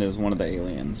Merovingian. Wilson is one of the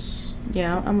aliens.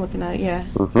 Yeah, I'm looking at it, yeah.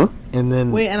 Mm-hmm. And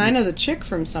then Wait, and I know the chick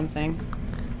from something.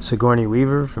 Sigourney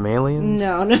Weaver from Aliens.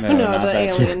 No, not the that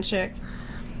alien chick.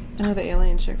 I know the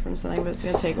alien chick from something, but it's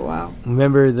going to take a while.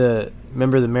 Remember the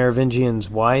Merovingian's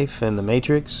wife in The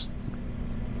Matrix?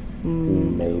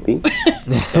 Maybe.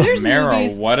 There's Mero,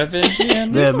 movies. what a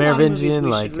Vingian? There's The a lot of movies Merovingian, we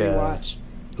like, should rewatch.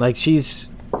 Like she's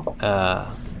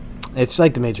it's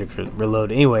like The Matrix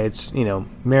Reloaded. Anyway, it's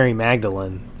Mary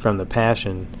Magdalene from The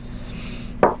Passion,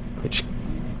 which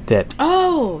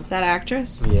Oh, that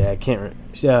actress? I can't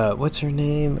what's her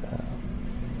name?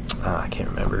 I can't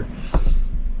remember.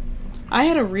 I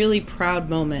had a really proud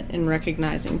moment in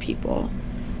recognizing people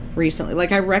recently.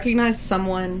 Like I recognized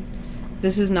someone.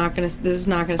 This is not gonna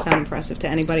sound impressive to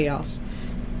anybody else,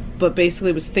 but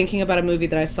basically was thinking about a movie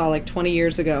that I saw like 20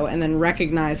 years ago, and then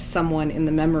recognized someone in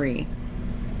the memory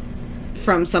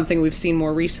from something we've seen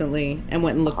more recently, and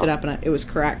went and looked it up, and it was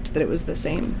correct that it was the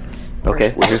same.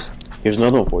 Okay, person. well, here's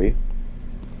another one for you.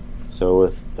 So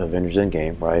with Avengers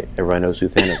Endgame, right? Everybody knows who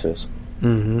Thanos is.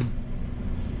 Mm-hmm.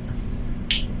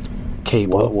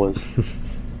 Cable. What was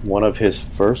one of his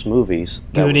first movies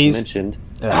that Goonies. was mentioned?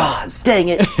 Dang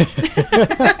it!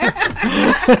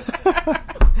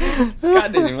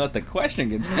 Scott didn't even let the question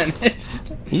get sent.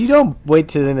 You don't wait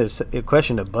till then a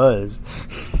question to buzz.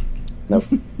 Nope.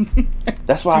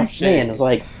 That's why, Touche. man, it's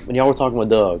like, when y'all were talking with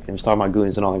Doug, and he was talking about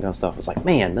Goonies and all that kind of stuff, it's like,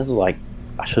 man, this is like,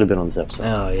 I should have been on this episode.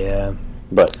 Oh yeah.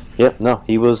 But, yep, no,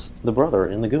 he was the brother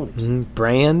in the Goonies.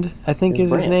 Brand, I think is his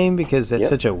Brand. name, because that's Yep.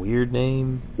 such a weird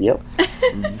name. Yep.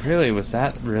 Really? Was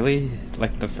that really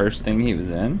like the first thing he was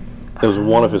in? It was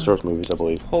one of his first movies, I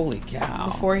believe. Holy cow.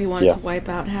 Before he wanted Yeah. to wipe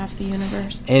out half the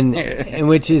universe. And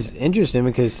which is interesting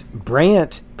because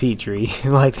Brant Petrie,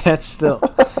 like that's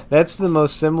the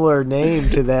most similar name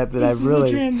to that This I've really.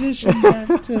 is a transition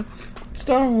back to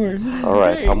Star Wars. This is All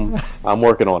right, great. I'm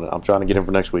working on it. I'm trying to get him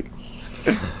for next week.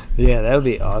 Yeah, that would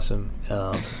be awesome.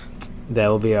 That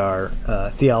will be our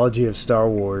theology of Star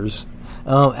Wars.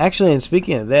 Actually, and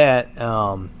speaking of that,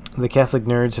 the Catholic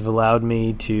Nerds have allowed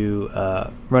me to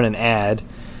run an ad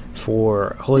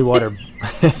for Holy Water.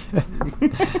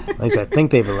 At least I think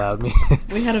they've allowed me.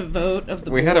 We had a vote of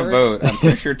the We board. had a vote. I'm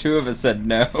pretty sure two of us said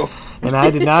no. And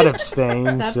I did not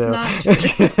abstain. That's so. not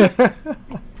true.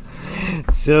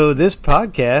 So this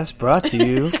podcast brought to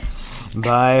you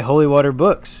by Holy Water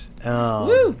Books.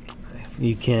 Woo!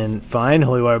 You can find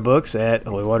Holy Water Books at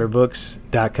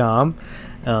holywaterbooks.com.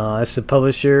 It's the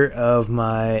publisher of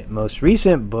my most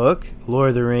recent book, Lord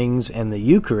of the Rings and the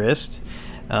Eucharist,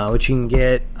 which you can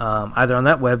get either on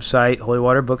that website,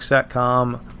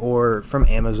 holywaterbooks.com, or from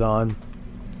Amazon.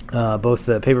 Both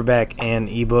the paperback and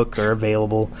ebook are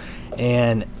available.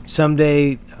 And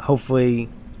someday, hopefully,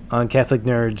 on Catholic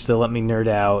Nerds, they'll let me nerd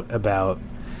out about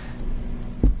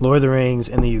Lord of the Rings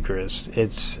and the Eucharist.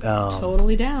 It's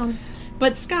Totally down.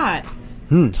 But Scott,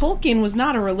 Hmm. Tolkien was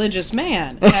not a religious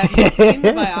man. Have you seen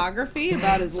the biography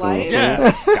about his life? Yeah,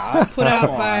 Scott. Put out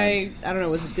come on. by, I don't know,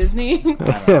 was it Disney?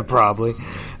 probably.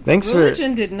 Thanks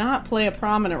Religion did not play a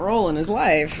prominent role in his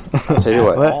life. I'll tell you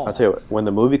what. What? I'll tell you what. When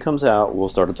the movie comes out, we'll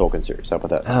start a Tolkien series. How about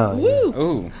that? Oh, yeah. Woo!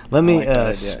 Ooh. Let me I like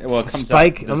that idea. Well, it comes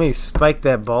spike. out Let me this- spike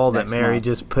that ball that next Mary month.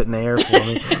 just put in the air for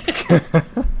me.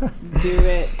 Do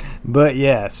it. But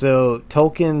yeah, so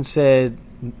Tolkien said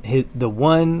the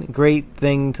one great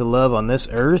thing to love on this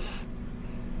earth,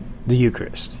 the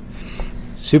Eucharist.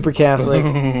 Super Catholic,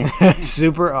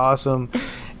 super awesome,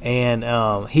 and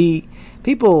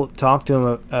people talk to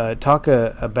him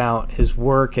about his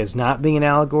work as not being an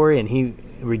allegory, and he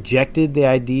rejected the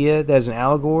idea that as an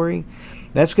allegory.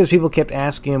 That's because people kept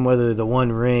asking him whether the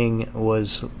One Ring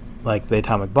was like the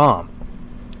atomic bomb.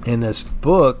 In this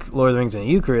book, Lord of the Rings and the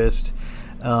Eucharist,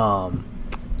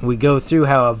 we go through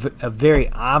how a very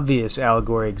obvious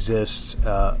allegory exists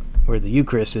where the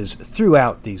Eucharist is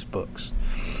throughout these books.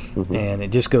 Mm-hmm. And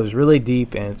it just goes really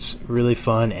deep, and it's really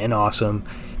fun and awesome.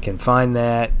 You can find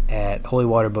that at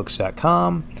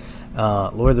holywaterbooks.com,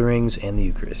 Lord of the Rings and the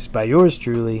Eucharist. By yours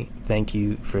truly, thank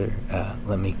you for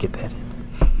letting me get that in.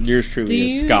 Yours truly Do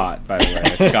is you- Scott, by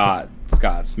the way. Scott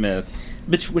Scott Smith.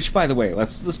 Which, by the way,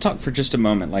 let's talk for just a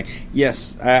moment. Like,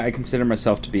 yes, I consider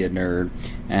myself to be a nerd,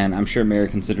 and I'm sure Mary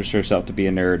considers herself to be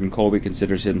a nerd, and Colby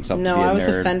considers himself to be a nerd. No, I was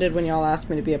offended when y'all asked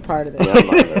me to be a part of this. Yeah, I'm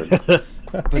not a nerd.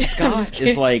 But Scott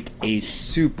is like a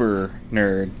super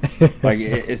nerd. Like,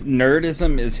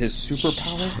 nerdism is his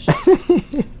superpower.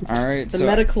 All right, The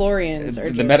Metachlorians are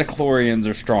the just... Metachlorians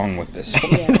are strong with this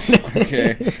one. Yeah.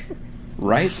 Okay,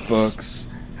 writes books,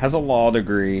 has a law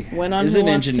degree, Went on is Who an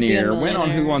Wants to Be a engineer, went on Who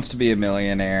Millionaire. Wants to Be a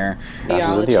Millionaire,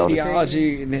 Theology.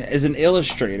 theology, is an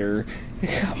illustrator.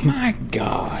 My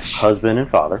gosh, Husband and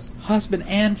father. husband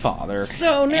and father,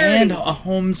 So nerdy. and a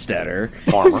homesteader.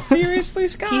 Farmer. Seriously,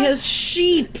 Scott? He has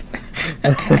sheep.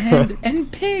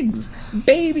 and pigs,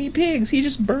 baby pigs. He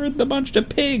just birthed a bunch of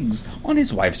pigs on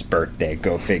his wife's birthday.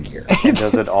 Go figure. And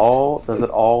does it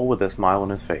all with a smile on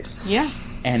his face. Yeah.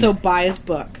 And- so buy his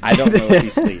book. I don't know if he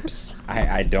sleeps.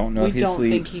 I don't know We if he don't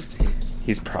think sleeps. he sleeps.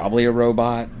 He's probably a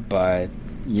robot, but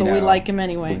you But know, we like him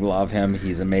anyway. We love him.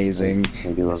 He's amazing.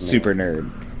 We do love him. Super nerd.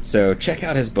 So check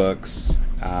out his books.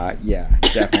 Yeah,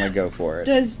 definitely go for it.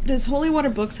 Does Holy Water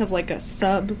Books have like a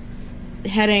sub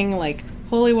heading like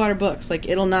Holy Water Books, like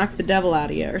it'll knock the devil out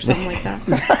of you or something like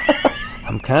that?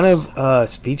 I'm kind of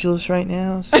speechless right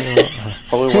now. So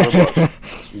Holy water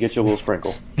books. Get your little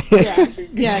sprinkle.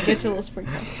 yeah, get your little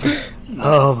sprinkle.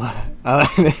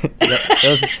 that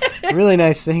was really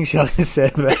nice things y'all just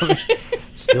said about me.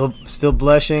 Still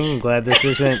blushing. I'm glad this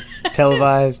isn't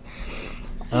televised.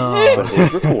 But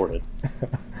it's recorded.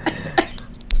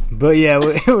 But yeah,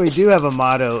 we do have a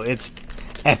motto. It's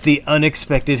at the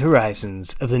unexpected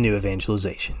horizons of the new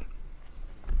evangelization.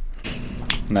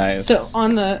 Nice. So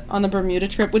on the Bermuda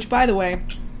trip, which by the way,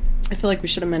 I feel like we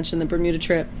should have mentioned the Bermuda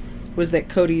trip was that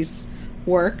Cody's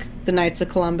work, the Knights of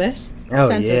Columbus, Oh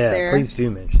sent us yeah, there please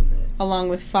do mention that. along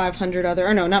with 500 other,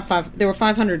 or no, not five. There were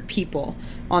 500 people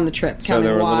on the trip. So counting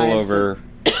there were a little wives over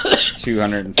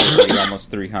 250,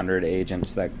 almost 300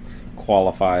 agents that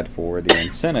qualified for the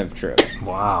incentive trip.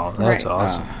 Wow, that's Right.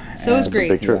 awesome. So it was It's a great.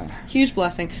 big trip. Yeah. Huge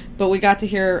blessing. But we got to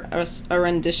hear a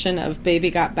rendition of Baby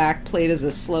Got Back played as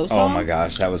a slow Oh song. my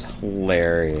gosh, that was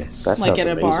hilarious. That Like sounds at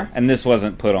a amazing. bar. And this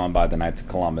wasn't put on by the Knights of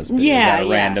Columbus, but Yeah, it was at a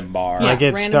yeah. random bar. Yeah. Like it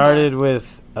random started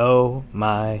with "Oh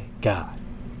my God."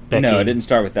 Becky. No, it didn't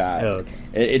start with that. Oh, okay.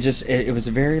 It was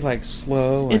very like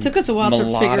slow. It and took us a while to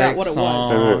figure out melodic what it was.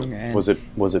 song, and-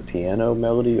 Was it piano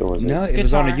melody or was No, it? it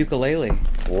was on a Guitar. ukulele.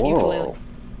 Whoa. Ukulele.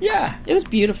 Yeah. It was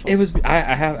beautiful. It was. I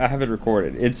have it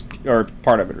recorded. It's or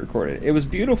part of it recorded. It was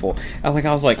beautiful. I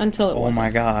was like, Until it oh wasn't.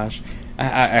 my gosh.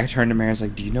 I turned to Mary. I was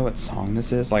like, do you know what song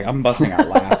this is? Like, I'm busting out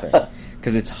laughing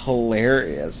because it's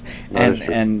hilarious. That is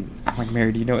true. And I'm like,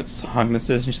 Mary, do you know what song this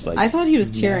is? And she's like, I thought he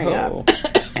was tearing "No." up.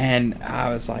 And I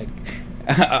was like,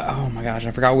 oh my gosh,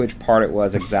 I forgot which part it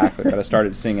was exactly, but I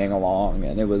started singing along,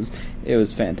 and it was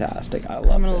fantastic. I loved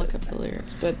it. I'm gonna look up the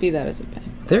lyrics, but be that as it may.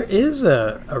 There is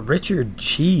a Richard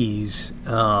Cheese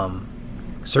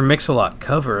Sir Mix-a-Lot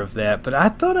cover of that, but I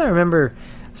thought I remember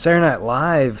Saturday Night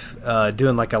Live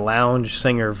doing like a lounge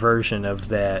singer version of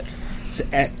that. So,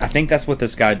 I think that's what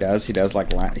this guy does. He does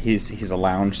like he's a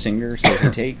lounge singer, so he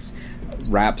takes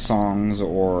rap songs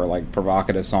or like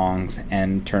provocative songs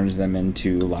and turns them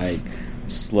into like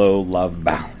slow love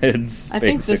ballads. I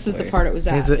think this is the basically. part it was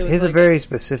at. He's It was a like, very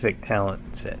specific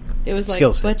talent set. it was like,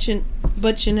 skill set.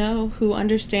 but you know who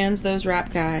understands those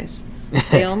rap guys?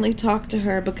 They only talk to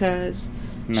her because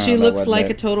No, she that looks wasn't like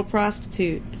it. a total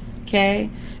prostitute. Okay,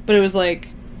 but it was like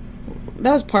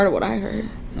that was part of what I heard.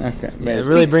 Okay, It maybe.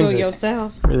 really Speak brings for it-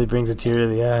 yourself. Really brings a tear to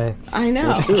the eye. I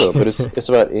know. It's true, but it's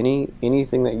about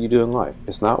anything that you do in life.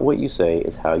 It's not what you say;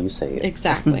 it's how you say it.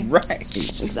 Exactly. Right.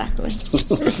 Exactly.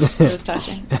 It was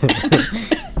touching.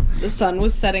 The sun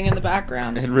was setting in the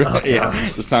background It really, yeah.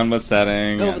 The sun was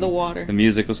setting over and the water. The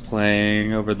music was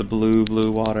playing over the blue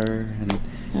water, and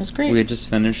It was great. we had just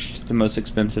finished the most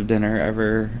expensive dinner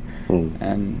ever, Hmm.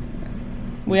 and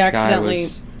We the sky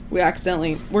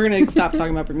accidentally, we're going to stop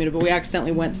talking about Bermuda, but we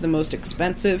accidentally went to the most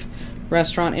expensive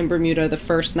restaurant in Bermuda the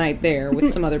first night there with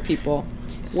some other people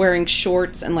wearing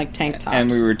shorts and like tank tops.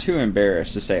 and we were too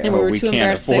embarrassed to say, And "Oh, we were we too can't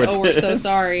embarrassed to say, afford oh, we're so this."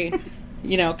 sorry.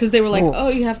 You know, because they were like, Oh. oh,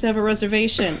 you have to have a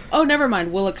reservation. Oh, never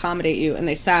mind, we'll accommodate you. And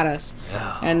they sat us.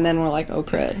 And then we're like, oh,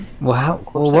 crud. Well,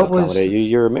 Well, what was accommodate you?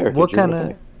 You're American. what you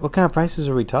know kind of prices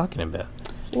are we talking about?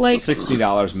 Like,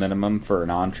 $60 minimum for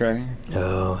an entree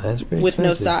Oh, that's pretty with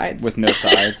no expensive. sides. with no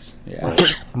sides.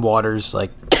 Yeah, Water's like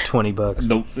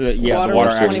 $20. yes, Water water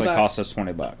was actually $20. cost us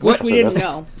 $20. Which we So didn't that's-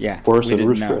 know. Yeah, Worse we than didn't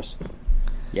Ruth's know. Chris.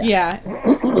 Yeah.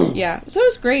 Yeah. So it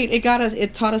was great. It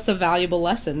taught us a valuable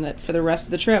lesson that for the rest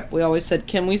of the trip, we always said,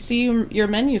 can we see your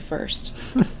menu first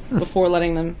before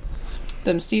letting them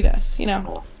them seed us, you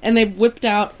know. And they whipped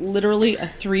out literally a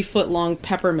 3-foot long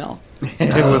pepper mill.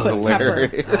 It was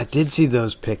hilarious. I did see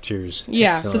those pictures.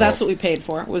 Yeah, so that's what we paid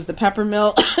for. Was the pepper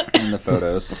mill, And the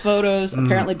photos. photos.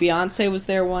 Apparently, Beyonce was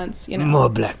there once. You know, more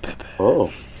black pepper.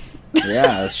 Oh,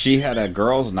 Yeah, she had a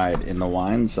girls' night in the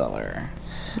wine cellar.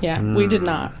 yeah, we did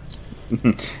not.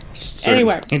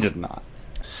 Anyway, he did not.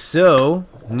 So,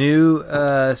 new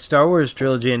Star Wars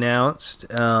trilogy announced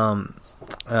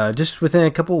just within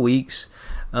a couple weeks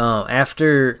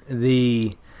after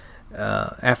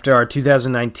our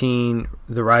 2019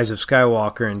 The Rise of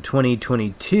Skywalker. In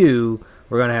 2022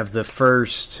 we're going to have the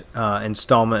first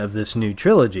installment of this new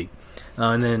trilogy,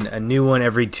 and then a new one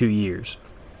every 2 years.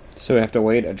 So we have to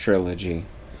wait a trilogy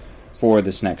for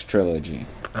this next trilogy.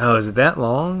 Oh, is it that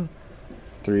long?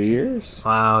 3 years?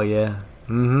 Wow, yeah.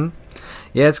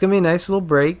 Yeah, it's gonna be a nice little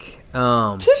break.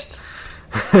 But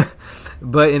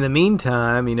in the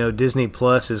meantime, you know, Disney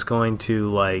Plus is going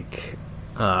to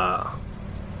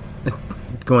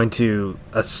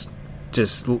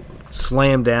just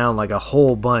slam down like a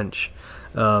whole bunch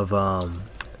of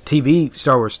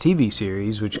Star Wars TV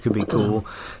series, which could be cool.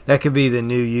 That could be the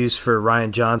new use for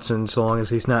Rian Johnson, so long as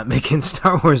he's not making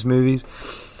Star Wars movies.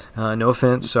 No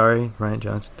offense, sorry, Rian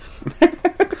Johnson.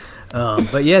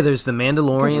 But yeah, there's the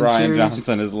Mandalorian Ryan series.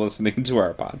 Johnson is listening to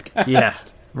our podcast. Yeah,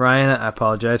 Ryan, I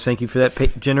apologize. Thank you for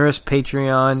that generous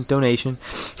Patreon donation.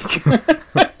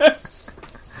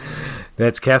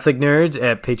 That's Catholic Nerds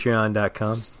at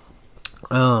patreon.com.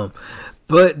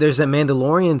 But there's that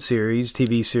Mandalorian series,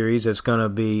 TV series, that's going to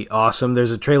be awesome.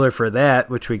 There's a trailer for that,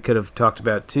 which we could have talked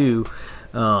about too,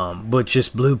 but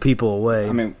just blew people away.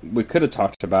 I mean, we could have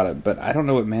talked about it, but I don't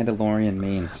know what Mandalorian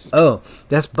means. Oh,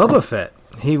 that's Boba Fett.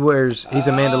 He's a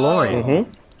Mandalorian.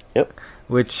 Mm-hmm. Yep.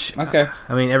 Which, Okay.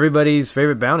 I mean, everybody's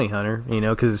favorite bounty hunter, you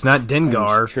know, because it's not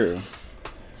Dengar. That's true.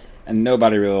 And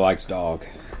nobody really likes dog.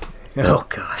 Oh,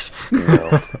 gosh.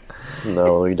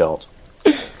 No, we don't.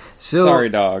 So, Sorry,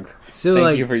 dog. So, Thank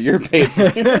like, you for your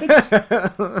patronage.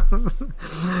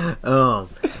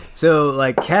 So,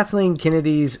 like, Kathleen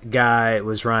Kennedy's guy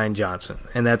was Rian Johnson,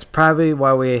 and that's probably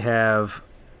why we have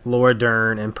Laura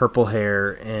Dern and purple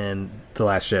hair in The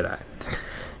Last Jedi.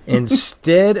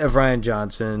 Instead of Rian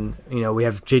Johnson, you know, we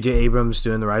have J.J. Abrams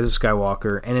doing The Rise of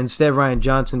Skywalker, and instead of Rian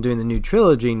Johnson doing the new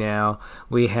trilogy now,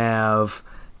 we have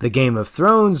the Game of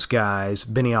Thrones guys,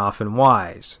 Benioff and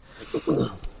Weiss.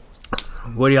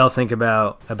 What do y'all think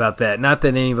about that? Not that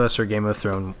any of us are Game of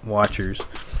Thrones watchers.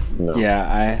 No. Yeah,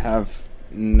 I have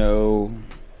no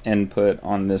input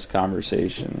on this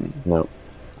conversation. No.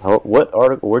 What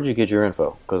article? Where'd you get your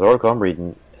info? Because the article I'm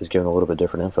reading is giving a little bit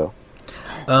different info.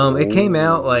 It came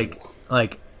out like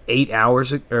 8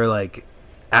 hours or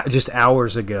just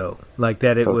hours ago. Like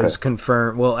that, it was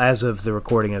confirmed. Well, as of the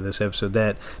recording of this episode,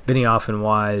 that Benioff and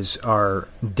Weiss are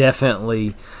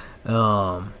definitely.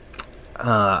 I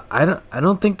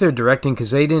don't think they're directing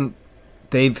because they didn't.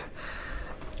 They've.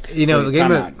 You know, Wait, the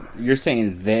game out. You're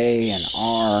saying they and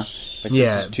are. Like yeah,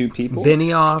 this is two people.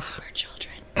 Benioff. For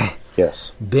children.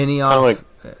 Yes. Benioff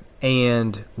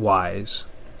and Weiss.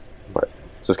 Right.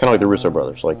 So it's kind of like the Russo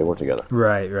brothers. Like they work together.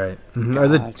 Right. Mm-hmm. Or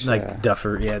the like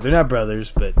Duffer. Yeah, they're not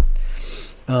brothers, but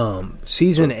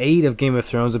season 8 of Game of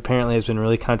Thrones apparently has been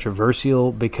really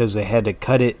controversial because they had to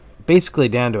cut it basically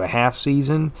down to a half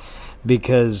season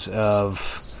because of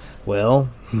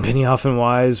Benioff and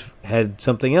Weiss had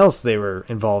something else they were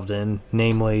involved in,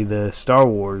 namely the new Star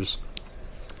Wars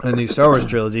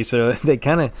trilogy. So they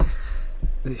kind of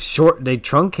they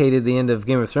truncated the end of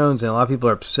Game of Thrones, and a lot of people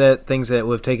are upset. Things that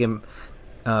would have taken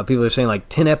people are saying like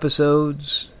 10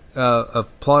 episodes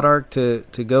of plot arc to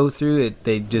go through it.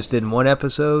 They just did 1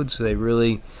 episode, so they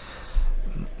really,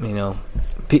 you know,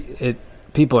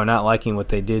 people are not liking what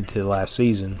they did to the last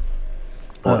season.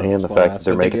 And the fact that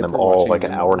they're making them all like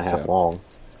an hour and a half long.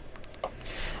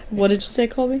 What did you say,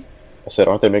 Colby? I said,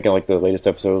 aren't they making like the latest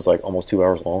episodes like almost 2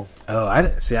 hours long? Oh, I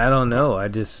don't know. I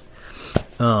just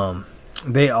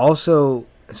they also,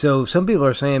 so some people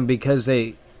are saying because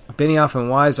Benioff and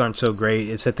Weiss aren't so great,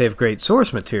 it's that they have great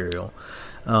source material.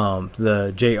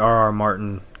 The J.R.R.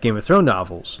 Martin Game of Thrones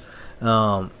novels,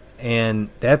 and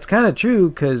that's kind of true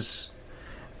because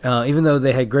even though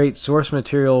they had great source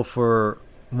material for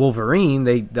Wolverine,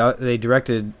 they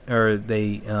directed or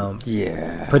they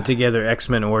put together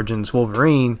X-Men Origins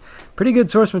Wolverine. Pretty good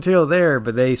source material there,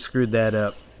 but they screwed that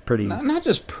up pretty. Not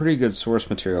just pretty good source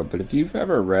material, but if you've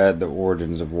ever read the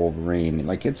Origins of Wolverine,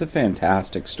 like it's a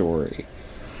fantastic story,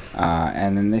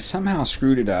 and then they somehow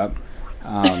screwed it up.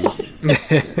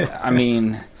 I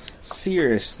mean,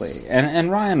 seriously,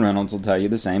 and Ryan Reynolds will tell you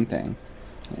the same thing.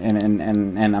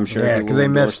 and I'm sure Yeah, he because will they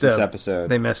endorse messed this up. episode.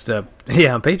 They messed up.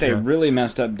 Yeah, on Patreon. They really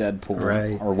messed up Deadpool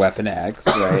Right. or Weapon X,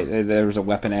 right? There was a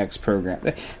Weapon X program.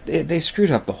 They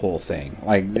screwed up the whole thing.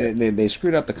 Like they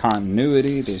screwed up the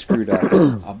continuity. They screwed up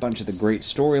a bunch of the great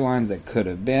storylines that could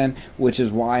have been, which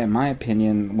is why, in my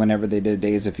opinion, whenever they did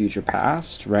Days of Future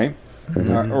Past, right,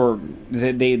 or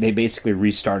they basically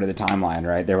restarted the timeline,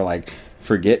 right? They were like,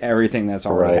 forget everything that's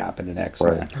already happened in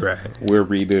X-Men. Right. We're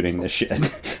rebooting this shit.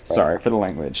 Sorry for the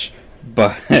language.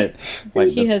 But like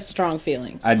He has strong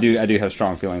feelings. I do have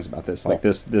strong feelings about this. Like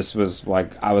this was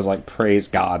like, I was like, praise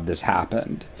God this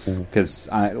happened, because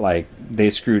they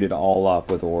screwed it all up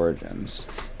with Origins.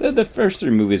 The first three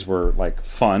movies were like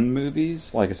fun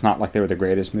movies. Like, it's not like they were the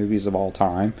greatest movies of all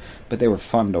time, but they were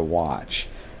fun to watch.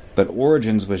 But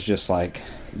Origins was just like,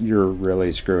 you're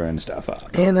really screwing stuff up.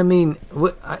 And I mean,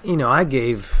 I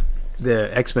gave the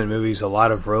X-Men movies a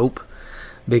lot of rope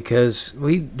because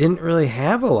we didn't really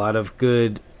have a lot of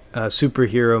good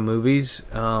superhero movies.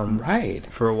 Right.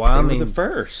 For a while. They were the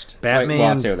first. Batman.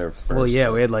 Well, I say they were the first. Well, yeah,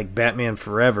 we had like Batman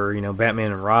Forever,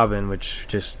 Batman and Robin, which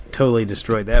just totally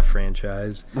destroyed that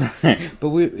franchise. But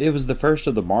it was the first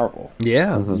of the Marvel.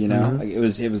 Yeah. Like it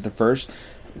was the first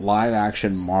live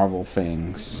action Marvel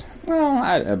things.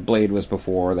 Well, Blade was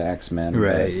before the X-Men.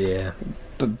 Right, yeah.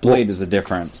 But Blade is a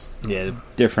different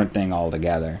thing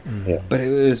altogether. Yeah. But it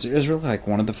was really like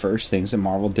one of the first things that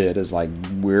Marvel did is like,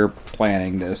 we're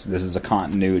planning this. This is a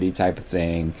continuity type of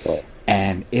thing,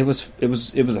 and it was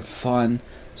a fun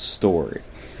story.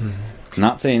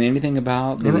 Not saying anything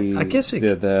about the I guess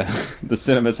the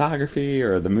cinematography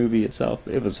or the movie itself.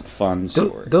 It was a fun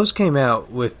story. Those came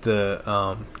out with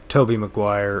the Tobey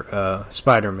Maguire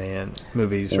Spider-Man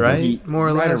movies, right? More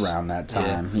or less around that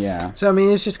time. Yeah. So I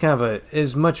mean, it's just kind of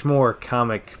is much more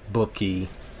comic booky,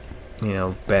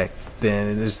 back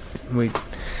then.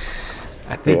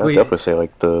 I think I'd definitely say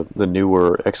like the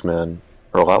newer X-Men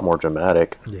are a lot more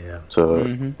dramatic. Yeah.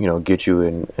 To get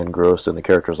you engrossed in the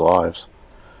characters' lives.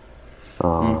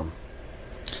 Oh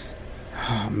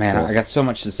man, I got so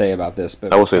much to say about this,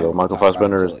 but I will say though, Michael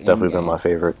Fassbender has definitely been my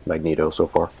favorite Magneto so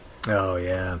far. Oh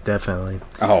yeah, definitely.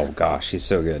 Oh gosh, he's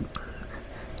so good.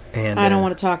 And I don't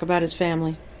want to talk about his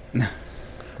family.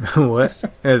 What?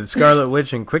 Scarlet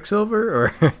Witch and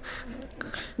Quicksilver, or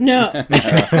No,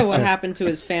 what happened to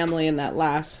his family in that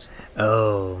last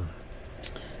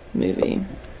movie?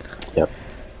 Yep.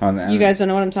 You guys don't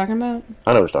know what I'm talking about?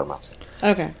 I know what you're talking about.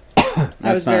 Okay.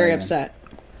 I was very upset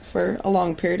for a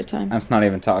long period of time. That's not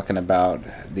even talking about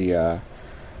the.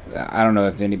 I don't know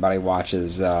if anybody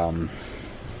watches The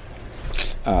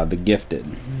Gifted,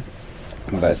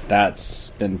 but that's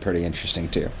been pretty interesting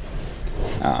too.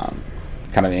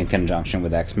 Kind of in conjunction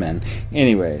with X-Men.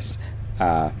 Anyways,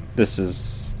 this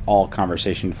is all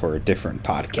conversation for a different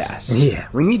podcast. Yeah,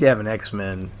 we need to have an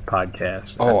X-Men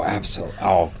podcast. Oh, absolutely.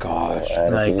 Oh gosh.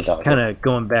 Kind of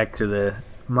going back to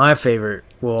my favorite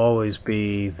will always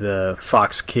be the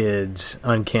Fox Kids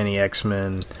Uncanny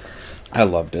X-Men. I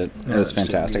loved it. It was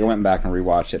fantastic. I went back and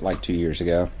rewatched it like 2 years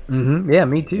ago. Mm-hmm. Yeah,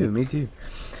 me too.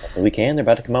 So we can. They're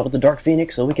about to come out with the Dark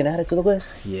Phoenix, so we can add it to the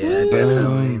list. Yeah,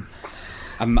 definitely.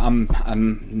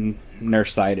 I'm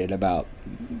nurse-sighted about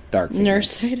Dark Phoenix.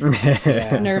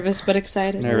 Nurse-sighted? Nervous but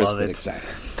excited. Nervous but excited.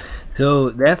 So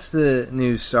that's the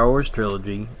new Star Wars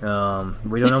trilogy. We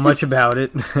don't know much about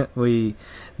it.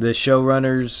 The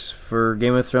showrunners for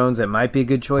Game of Thrones, that might be a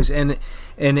good choice, and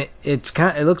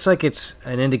it looks like it's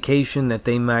an indication that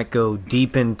they might go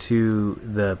deep into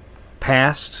the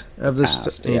past of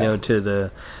the to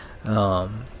the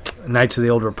Knights of the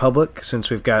Old Republic,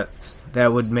 since we've got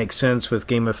that would make sense with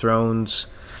Game of Thrones.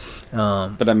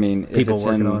 But I mean, people if it's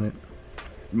working in on it.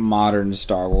 Modern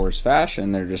Star Wars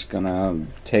fashion, they're just gonna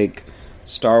take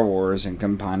Star Wars and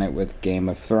combine it with Game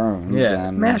of Thrones. Yeah,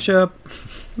 and mash up.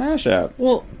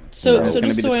 Well, so It's gonna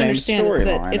just be so the I same understand,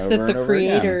 storyline it's over that and the over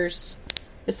again.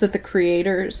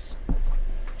 creators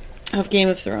of Game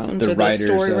of Thrones, The or the writers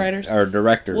story of- writers, or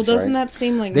directors. well, doesn't right? that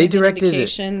seem like They maybe an directed it.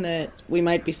 indication that we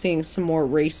might be seeing some more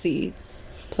racy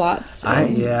plots?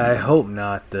 I hope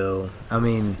not, though. I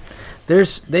mean,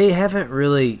 they haven't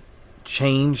really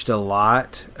changed a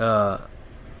lot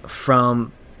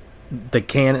from the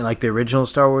canon, like the original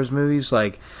Star Wars movies.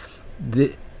 Like,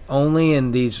 only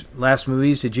in these last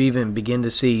movies did you even begin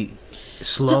to see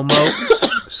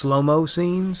slow-mo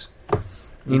scenes.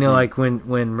 You know, like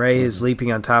when Rey is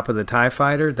leaping on top of the TIE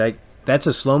fighter, that's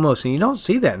a slow-mo scene. You don't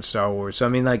see that in Star Wars. So, I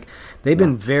mean, like, they've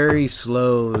been very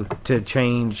slow to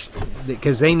change,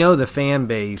 because they know the fan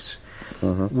base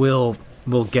will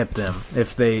get them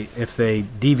if they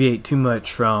deviate too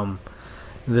much from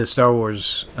the Star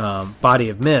Wars body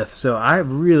of myth. So I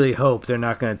really hope they're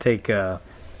not going to take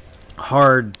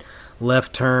hard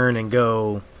left turn and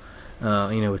go,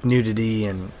 with nudity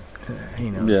and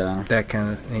that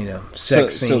kind of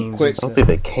sex scenes. I don't think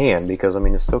they can because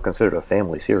it's still considered a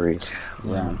family series.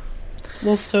 Yeah.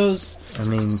 Well, so's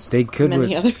they could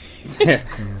many other. Yeah.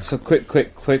 So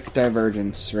quick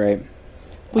divergence, right?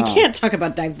 We can't talk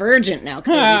about Divergent now,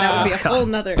 Cody. That would be a whole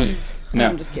nother. No,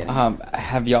 I'm just kidding.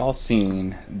 Have y'all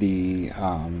seen the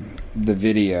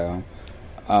video,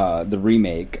 the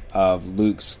remake of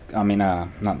Luke's?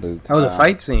 Not Luke. The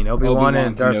fight scene, Obi-Wan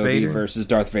and Darth Kenobi Vader versus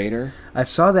Darth Vader. I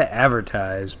saw that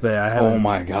advertised, but I haven't. Oh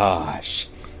my gosh,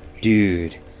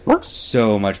 dude! What?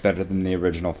 So much better than the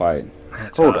original fight.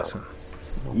 That's awesome.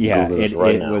 Yeah, it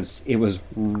was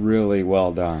really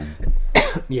well done.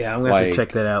 Yeah, I'm going to have to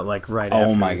check that out right after.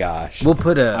 Oh my gosh. We'll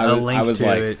put a link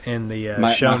to it in the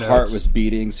show notes. My heart was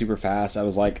beating super fast. I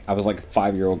was like a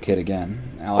 5-year-old kid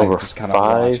again. Over just kind of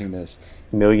watching this.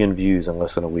 5 million views in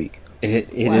less than a week. It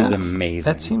is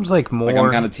amazing. That seems like more.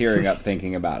 I'm kind of tearing up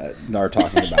thinking about it or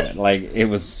talking about it. It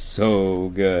was so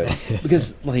good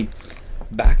because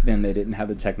back then they didn't have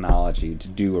the technology to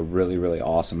do a really, really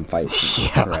awesome fight scene.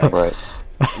 Yeah, right.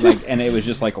 And it was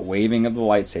just a waving of the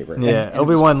lightsaber. Yeah, and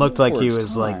Obi-Wan looked like he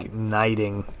was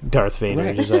knighting Darth Vader.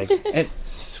 Right. Just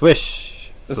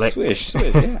swish. Swish,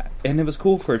 yeah. And it was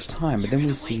cool for its time, but then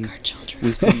we see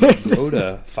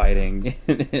Yoda fighting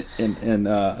in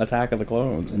Attack of the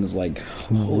Clones, and it's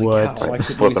holy what? cow! Why couldn't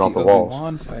we Flipping see off the walls.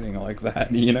 Obi-Wan fighting like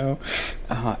that?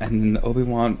 And then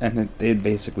Obi-Wan, and then they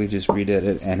basically just redid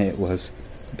it, and it was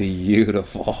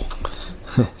beautiful.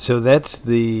 So that's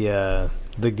the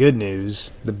good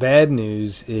news. The bad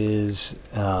news is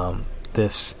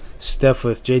this stuff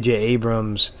with J.J.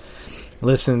 Abrams. He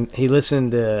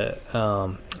listened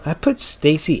to. I put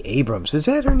Stacey Abrams. Is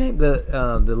that her name?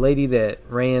 The lady that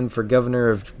ran for governor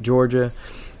of Georgia.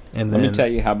 And Let me tell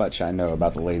you how much I know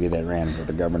about the lady that ran for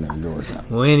the governor of Georgia.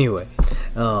 Well, anyway,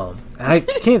 I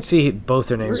can't see both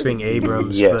their names being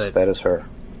Abrams. Yes, but that is her.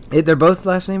 Their both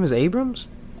last name is Abrams.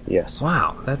 Yes.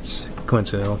 Wow, that's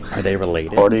coincidental. Are they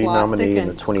related? Party Plot nominee in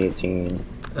the thickens. 2018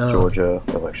 Georgia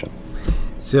election.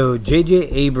 So J.J.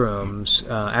 Abrams,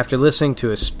 after listening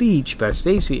to a speech by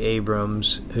Stacey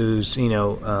Abrams, who's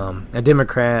a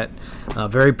Democrat,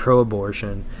 very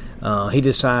pro-abortion,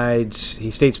 he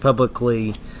states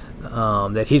publicly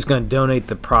that he's going to donate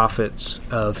the profits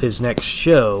of his next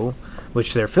show,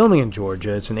 which they're filming in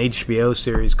Georgia. It's an HBO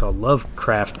series called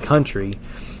Lovecraft Country.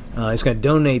 He's going to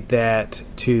donate that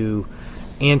to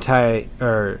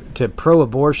to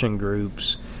pro-abortion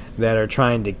groups that are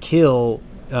trying to kill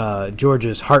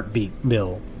Georgia's heartbeat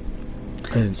bill.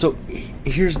 So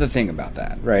here's the thing about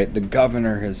that, right? The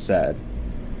governor has said,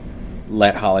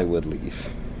 let Hollywood leave,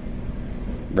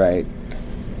 right?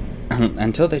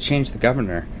 Until they change the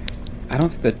governor, I don't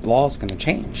think the law is going to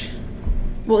change.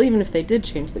 Well, even if they did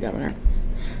change the governor.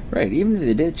 Right, even if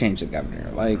they did change the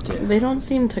governor, they don't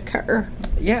seem to care.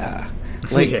 Yeah.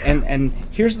 Yeah. And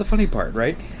here's the funny part,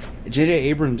 right? J.J.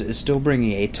 Abrams is still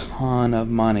bringing a ton of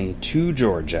money to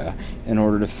Georgia in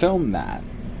order to film that.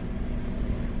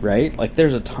 Right?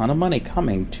 There's a ton of money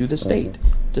coming to the state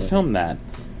to film that,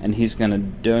 and he's going to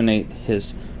donate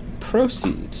his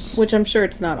proceeds. Which I'm sure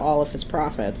it's not all of his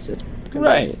profits. It's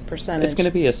gonna be a percentage. It's going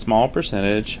to be a small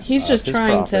percentage. He's just his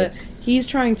trying profits. he's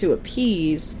trying to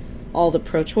appease all the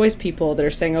pro-choice people that are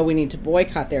saying, "Oh, we need to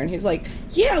boycott there," and he's like,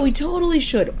 "Yeah, we totally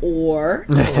should." Or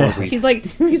he's like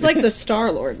the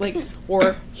Star-Lord,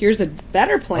 or here's a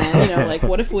better plan.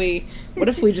 What if we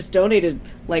just donated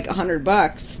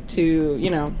 $100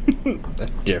 to a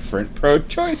different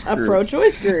pro-choice group. a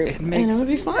pro-choice group, It makes and it would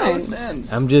be fine. no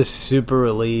sense. I'm just super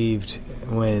relieved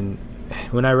when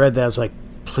I read that. I was like,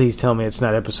 please tell me it's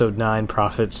not episode 9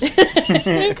 profits,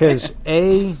 because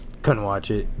A, couldn't watch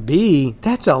it. B,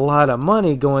 that's a lot of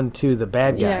money going to the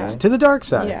bad guys, to the dark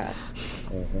side. Yeah.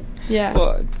 Yeah.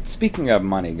 Well, speaking of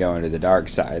money going to the dark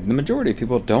side, the majority of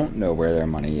people don't know where their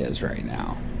money is right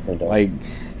now.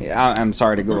 I'm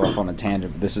sorry to go off on a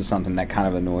tangent, but this is something that kind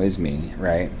of annoys me,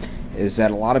 right? Is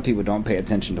that a lot of people don't pay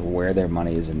attention to where their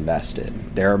money is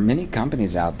invested. There are many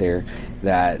companies out there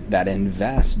that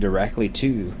invest directly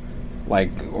to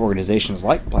organizations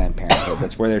like Planned Parenthood.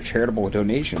 That's where their charitable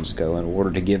donations go in order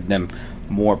to give them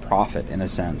more profit, in a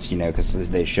sense, because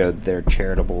they showed their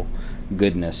charitable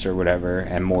goodness or whatever,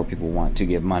 and more people want to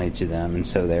give money to them, and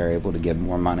so they're able to give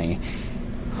more money,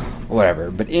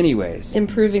 whatever. But anyways,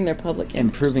 Improving their public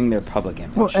image.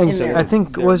 Well, and In I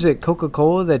think, was it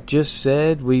Coca-Cola that just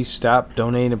said we stopped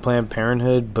donating to Planned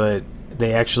Parenthood, but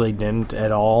they actually didn't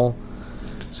at all?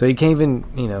 So you can't even,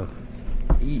 You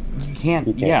can't.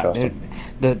 You can't trust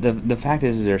them. The fact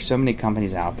is, there's so many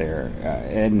companies out there,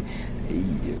 and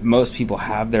most people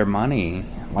have their money,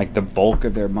 like the bulk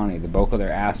of their money, the bulk of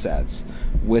their assets,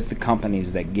 with the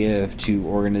companies that give to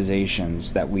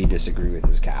organizations that we disagree with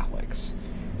as Catholics,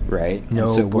 right? No, and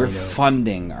so we're bueno.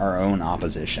 funding our own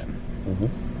opposition.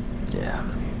 Yeah.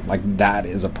 Like, that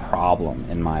is a problem,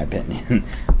 in my opinion.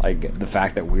 Like, the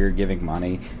fact that we're giving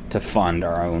money to fund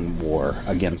our own war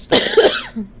against us.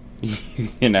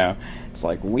 You know, it's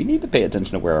like, we need to pay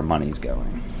attention to where our money's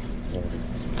going.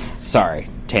 Sorry,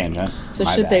 tangent. So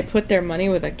My should bad. they put their money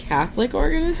with a Catholic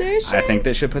organization? I think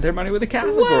they should put their money with a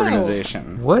Catholic Whoa.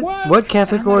 organization. What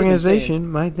Catholic I'm not even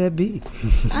organization might that be? I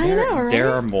saying- know, right?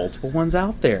 There are multiple ones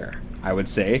out there. I would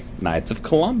say Knights of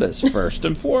Columbus, first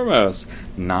and foremost.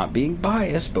 Not being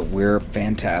biased, but we're a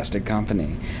fantastic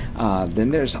company. Then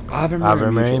there's Ave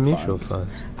Maria Mutual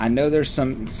Funds. I know there's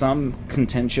some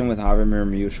contention with Ave Maria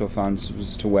Mutual Funds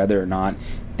as to whether or not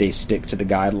they stick to the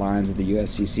guidelines of the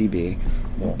USCCB,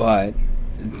 but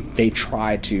they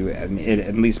try to, and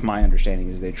at least my understanding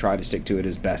is they try to stick to it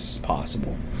as best as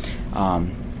possible.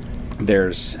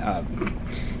 There's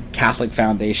Catholic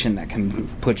Foundation that can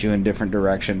put you in different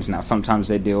directions. Now, sometimes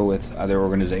they deal with other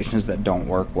organizations that don't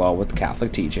work well with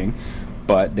Catholic teaching,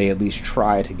 but they at least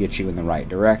try to get you in the right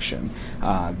direction.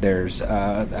 There's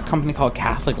a company called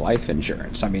Catholic Life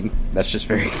Insurance. I mean, that's just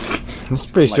very It's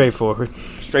pretty like, straightforward.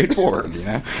 straightforward, you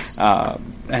know.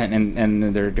 And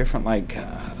there are different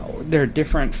there are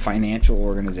different financial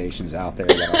organizations out there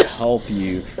that will help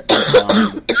you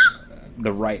find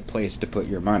the right place to put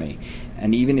your money.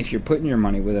 And even if you're putting your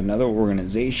money with another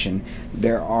organization,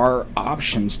 there are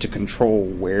options to control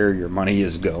where your money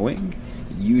is going.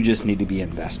 You just need to be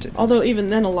invested. Although even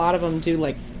then, a lot of them do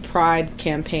like pride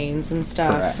campaigns and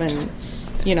stuff, Correct. and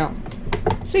you know.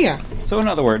 So yeah, So in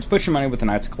other words, put your money with the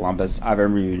Knights of Columbus, Ave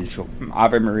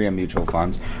Maria Mutual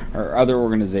Funds, or other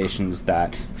organizations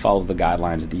that follow the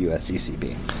guidelines of the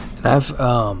USCCB.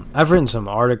 I've written some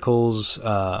articles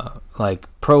like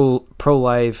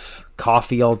pro-life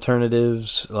coffee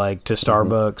alternatives, like to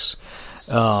Starbucks.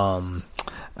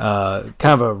 Kind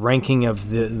of a ranking of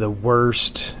the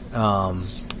worst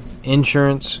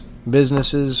insurance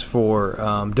businesses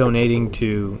for donating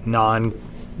to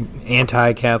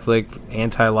anti-Catholic,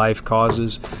 anti-life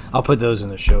causes. I'll put those in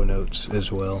the show notes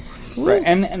as well. Right,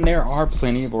 and there are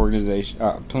plenty of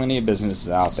plenty of businesses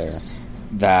out there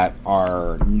that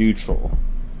are neutral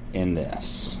in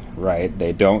this, right?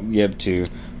 They don't give to,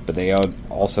 but they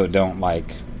also don't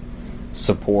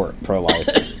support pro-life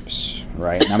groups,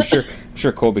 right? And I'm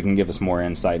sure Colby can give us more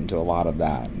insight into a lot of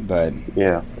that, but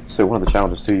Yeah. So one of the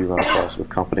challenges too you run across with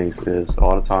companies is a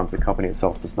lot of times the company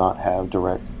itself does not have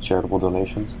direct charitable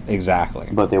donations, exactly,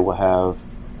 but they will have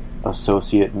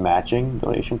associate matching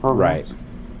donation programs. right.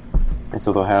 And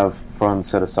so they'll have funds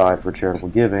set aside for charitable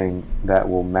giving that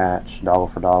will match dollar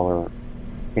for dollar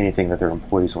anything that their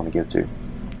employees want to give to,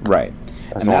 Right.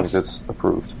 as And long as it's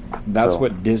approved. That's So-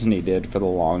 what Disney did for the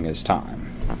longest time.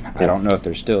 I don't know if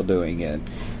they're still doing it,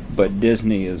 but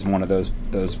Disney is one of those,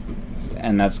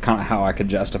 and that's kind of how I could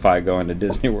justify going to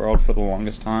Disney World for the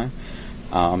longest time,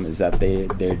 is that they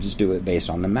just do it based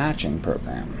on the matching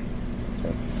program.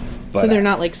 so they're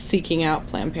not like seeking out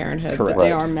Planned Parenthood, Correct. but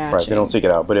they are matching. Right, they don't seek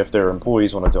it out, but if their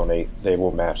employees want to donate, they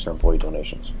will match their employee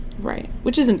donations. Right,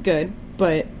 which isn't good,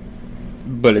 but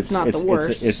it's not the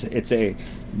worst. It's a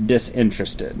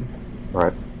disinterested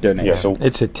Right. donation. Yeah, so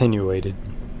It's attenuated.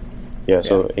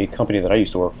 So a company that I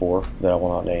used to work for, that I will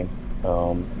not name,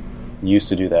 used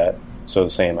to do that. So the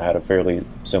same, I had a fairly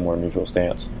similar neutral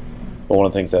stance. But one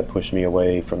of the things that pushed me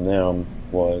away from them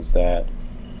was that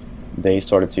they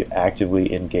started to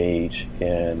actively engage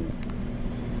in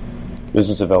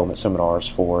business development seminars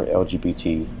for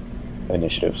LGBT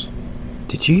initiatives.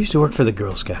 Did you used to work for the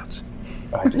Girl Scouts?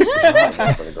 I did not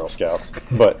work for the Girl Scouts,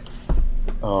 but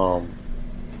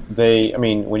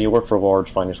when you work for large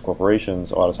financial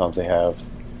corporations, a lot of times they have,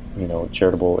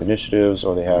 charitable initiatives,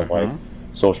 or they have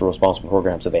social responsible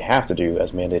programs that they have to do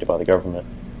as mandated by the government,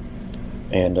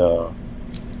 and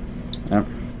Yep.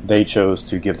 they chose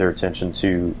to give their attention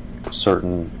to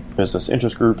certain business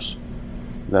interest groups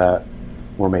that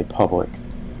were made public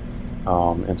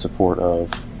in support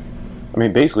of.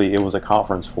 Basically, it was a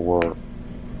conference for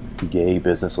gay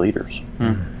business leaders,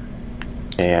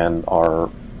 and our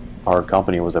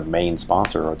company was a main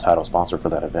sponsor or a title sponsor for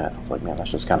that event. I was like, man,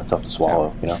 that's just kind of tough to swallow,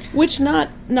 which not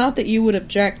that you would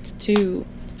object to.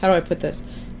 How do I put this?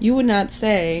 You would not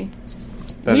say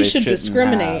That we they should shouldn't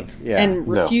discriminate have- yeah. and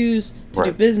No. refuse to do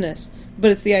Right. business,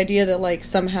 but it's the idea that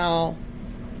somehow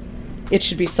it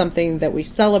should be something that we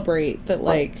celebrate, that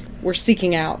like we're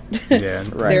seeking out Yeah,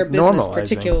 their business Normalizing.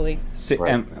 particularly. See,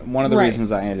 Right. and one of the Right.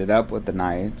 reasons I ended up with the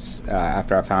Knights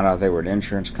after I found out they were an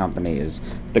insurance company is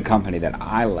the company that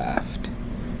I left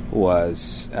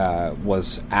was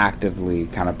actively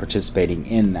kind of participating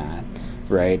in that,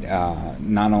 right?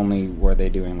 Not only were they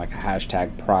doing like a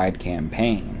hashtag Pride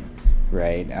campaign,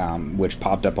 right, which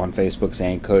popped up on Facebook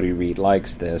saying Cody Reed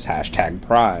likes this hashtag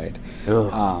Pride.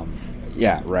 Ugh.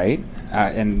 Yeah, right.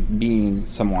 And being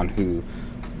someone who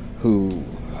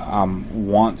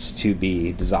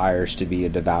desires to be a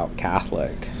devout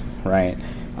Catholic, right?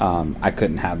 I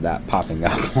couldn't have that popping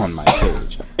up on my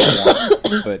page.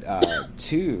 But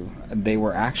two, they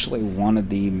were actually one of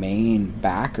the main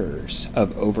backers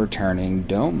of overturning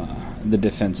DOMA, the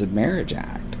Defense of Marriage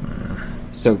Act.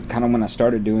 So kind of when I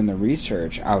started doing the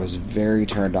research, I was very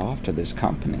turned off to this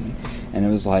company. And it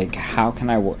was like,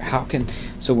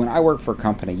 so when I work for a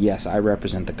company, yes, I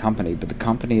represent the company, but the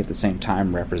company at the same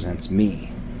time represents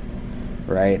me,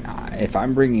 right? If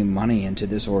I'm bringing money into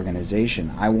this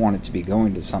organization, I want it to be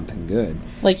going to something good.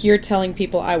 Like you're telling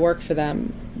people I work for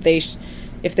them,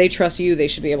 if they trust you, they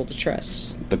should be able to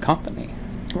trust. The company.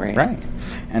 Right. Right.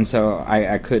 And so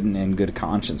I couldn't in good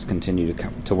conscience continue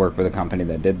to work with a company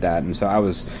that did that. And so I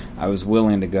was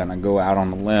willing to go out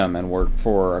on a limb and work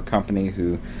for a company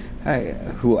who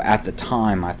at the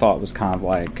time I thought was kind of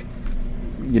like,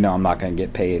 I'm not going to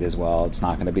get paid as well. It's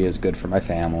not going to be as good for my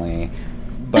family.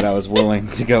 But I was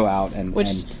willing to go out and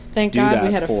Thank do God that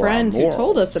we had a for friend our who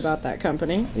told morals. us about that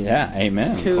company. Yeah,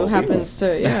 amen. Who Cool happens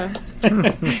to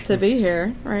to be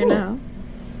here right now.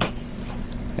 people.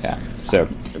 Yeah. So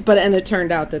And it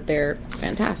turned out that they're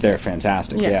fantastic. they're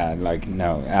fantastic. Yeah. Yeah,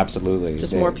 no, absolutely.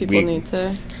 Just more people need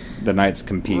to. The Knights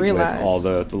compete realize. with all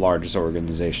the largest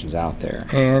organizations out there.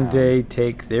 And they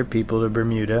take their people to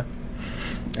Bermuda.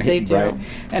 They do. Right.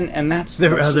 And that's The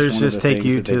that's others one of just the take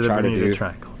things you that they to the try Bermuda do.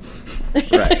 Triangle.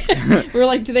 Right. We're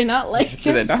like, do they not like us?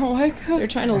 Do they not like us? They're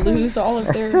trying to lose all of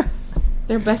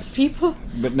their best people.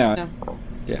 But no. No.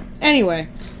 Yeah. Anyway,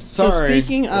 so Sorry.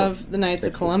 speaking of the Knights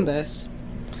of Columbus,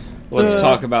 Let's The-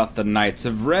 talk about the Knights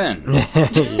of Ren.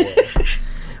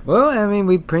 Well, I mean,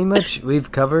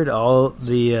 we've covered all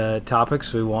the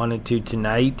topics we wanted to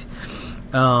tonight.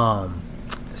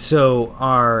 So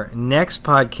our next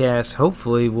podcast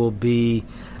hopefully will be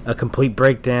a complete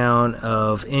breakdown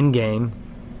of Endgame.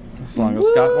 As long as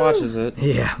Scott watches it.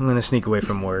 Yeah, I'm gonna sneak away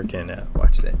from work and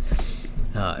watch that.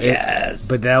 Yes.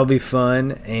 But that'll be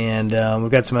fun, and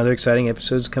we've got some other exciting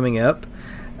episodes coming up.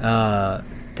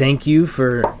 Thank you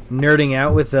for nerding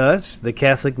out with us, the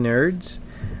Catholic Nerds.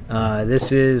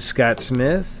 This is Scott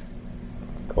Smith.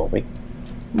 Colby.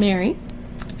 Mary.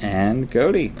 And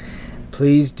Cody.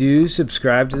 Please do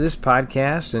subscribe to this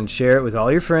podcast and share it with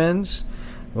all your friends,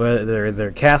 whether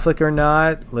they're Catholic or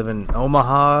not, live in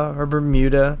Omaha or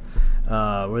Bermuda,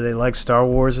 where they like Star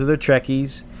Wars or they're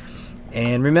Trekkies.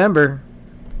 And remember,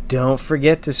 don't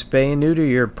forget to spay and neuter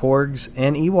your porgs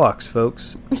and Ewoks,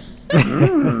 folks.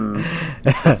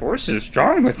 Force is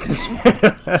strong with this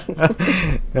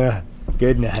one.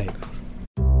 Good night.